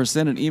want, or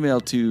send an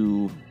email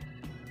to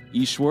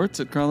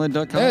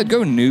eschwartz@cronline.com. Yeah,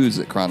 go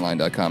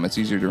news@cronline.com. It's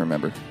easier to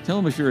remember. Tell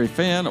them if you're a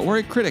fan or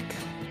a critic.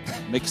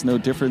 Makes no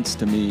difference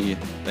to me.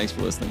 Thanks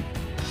for listening.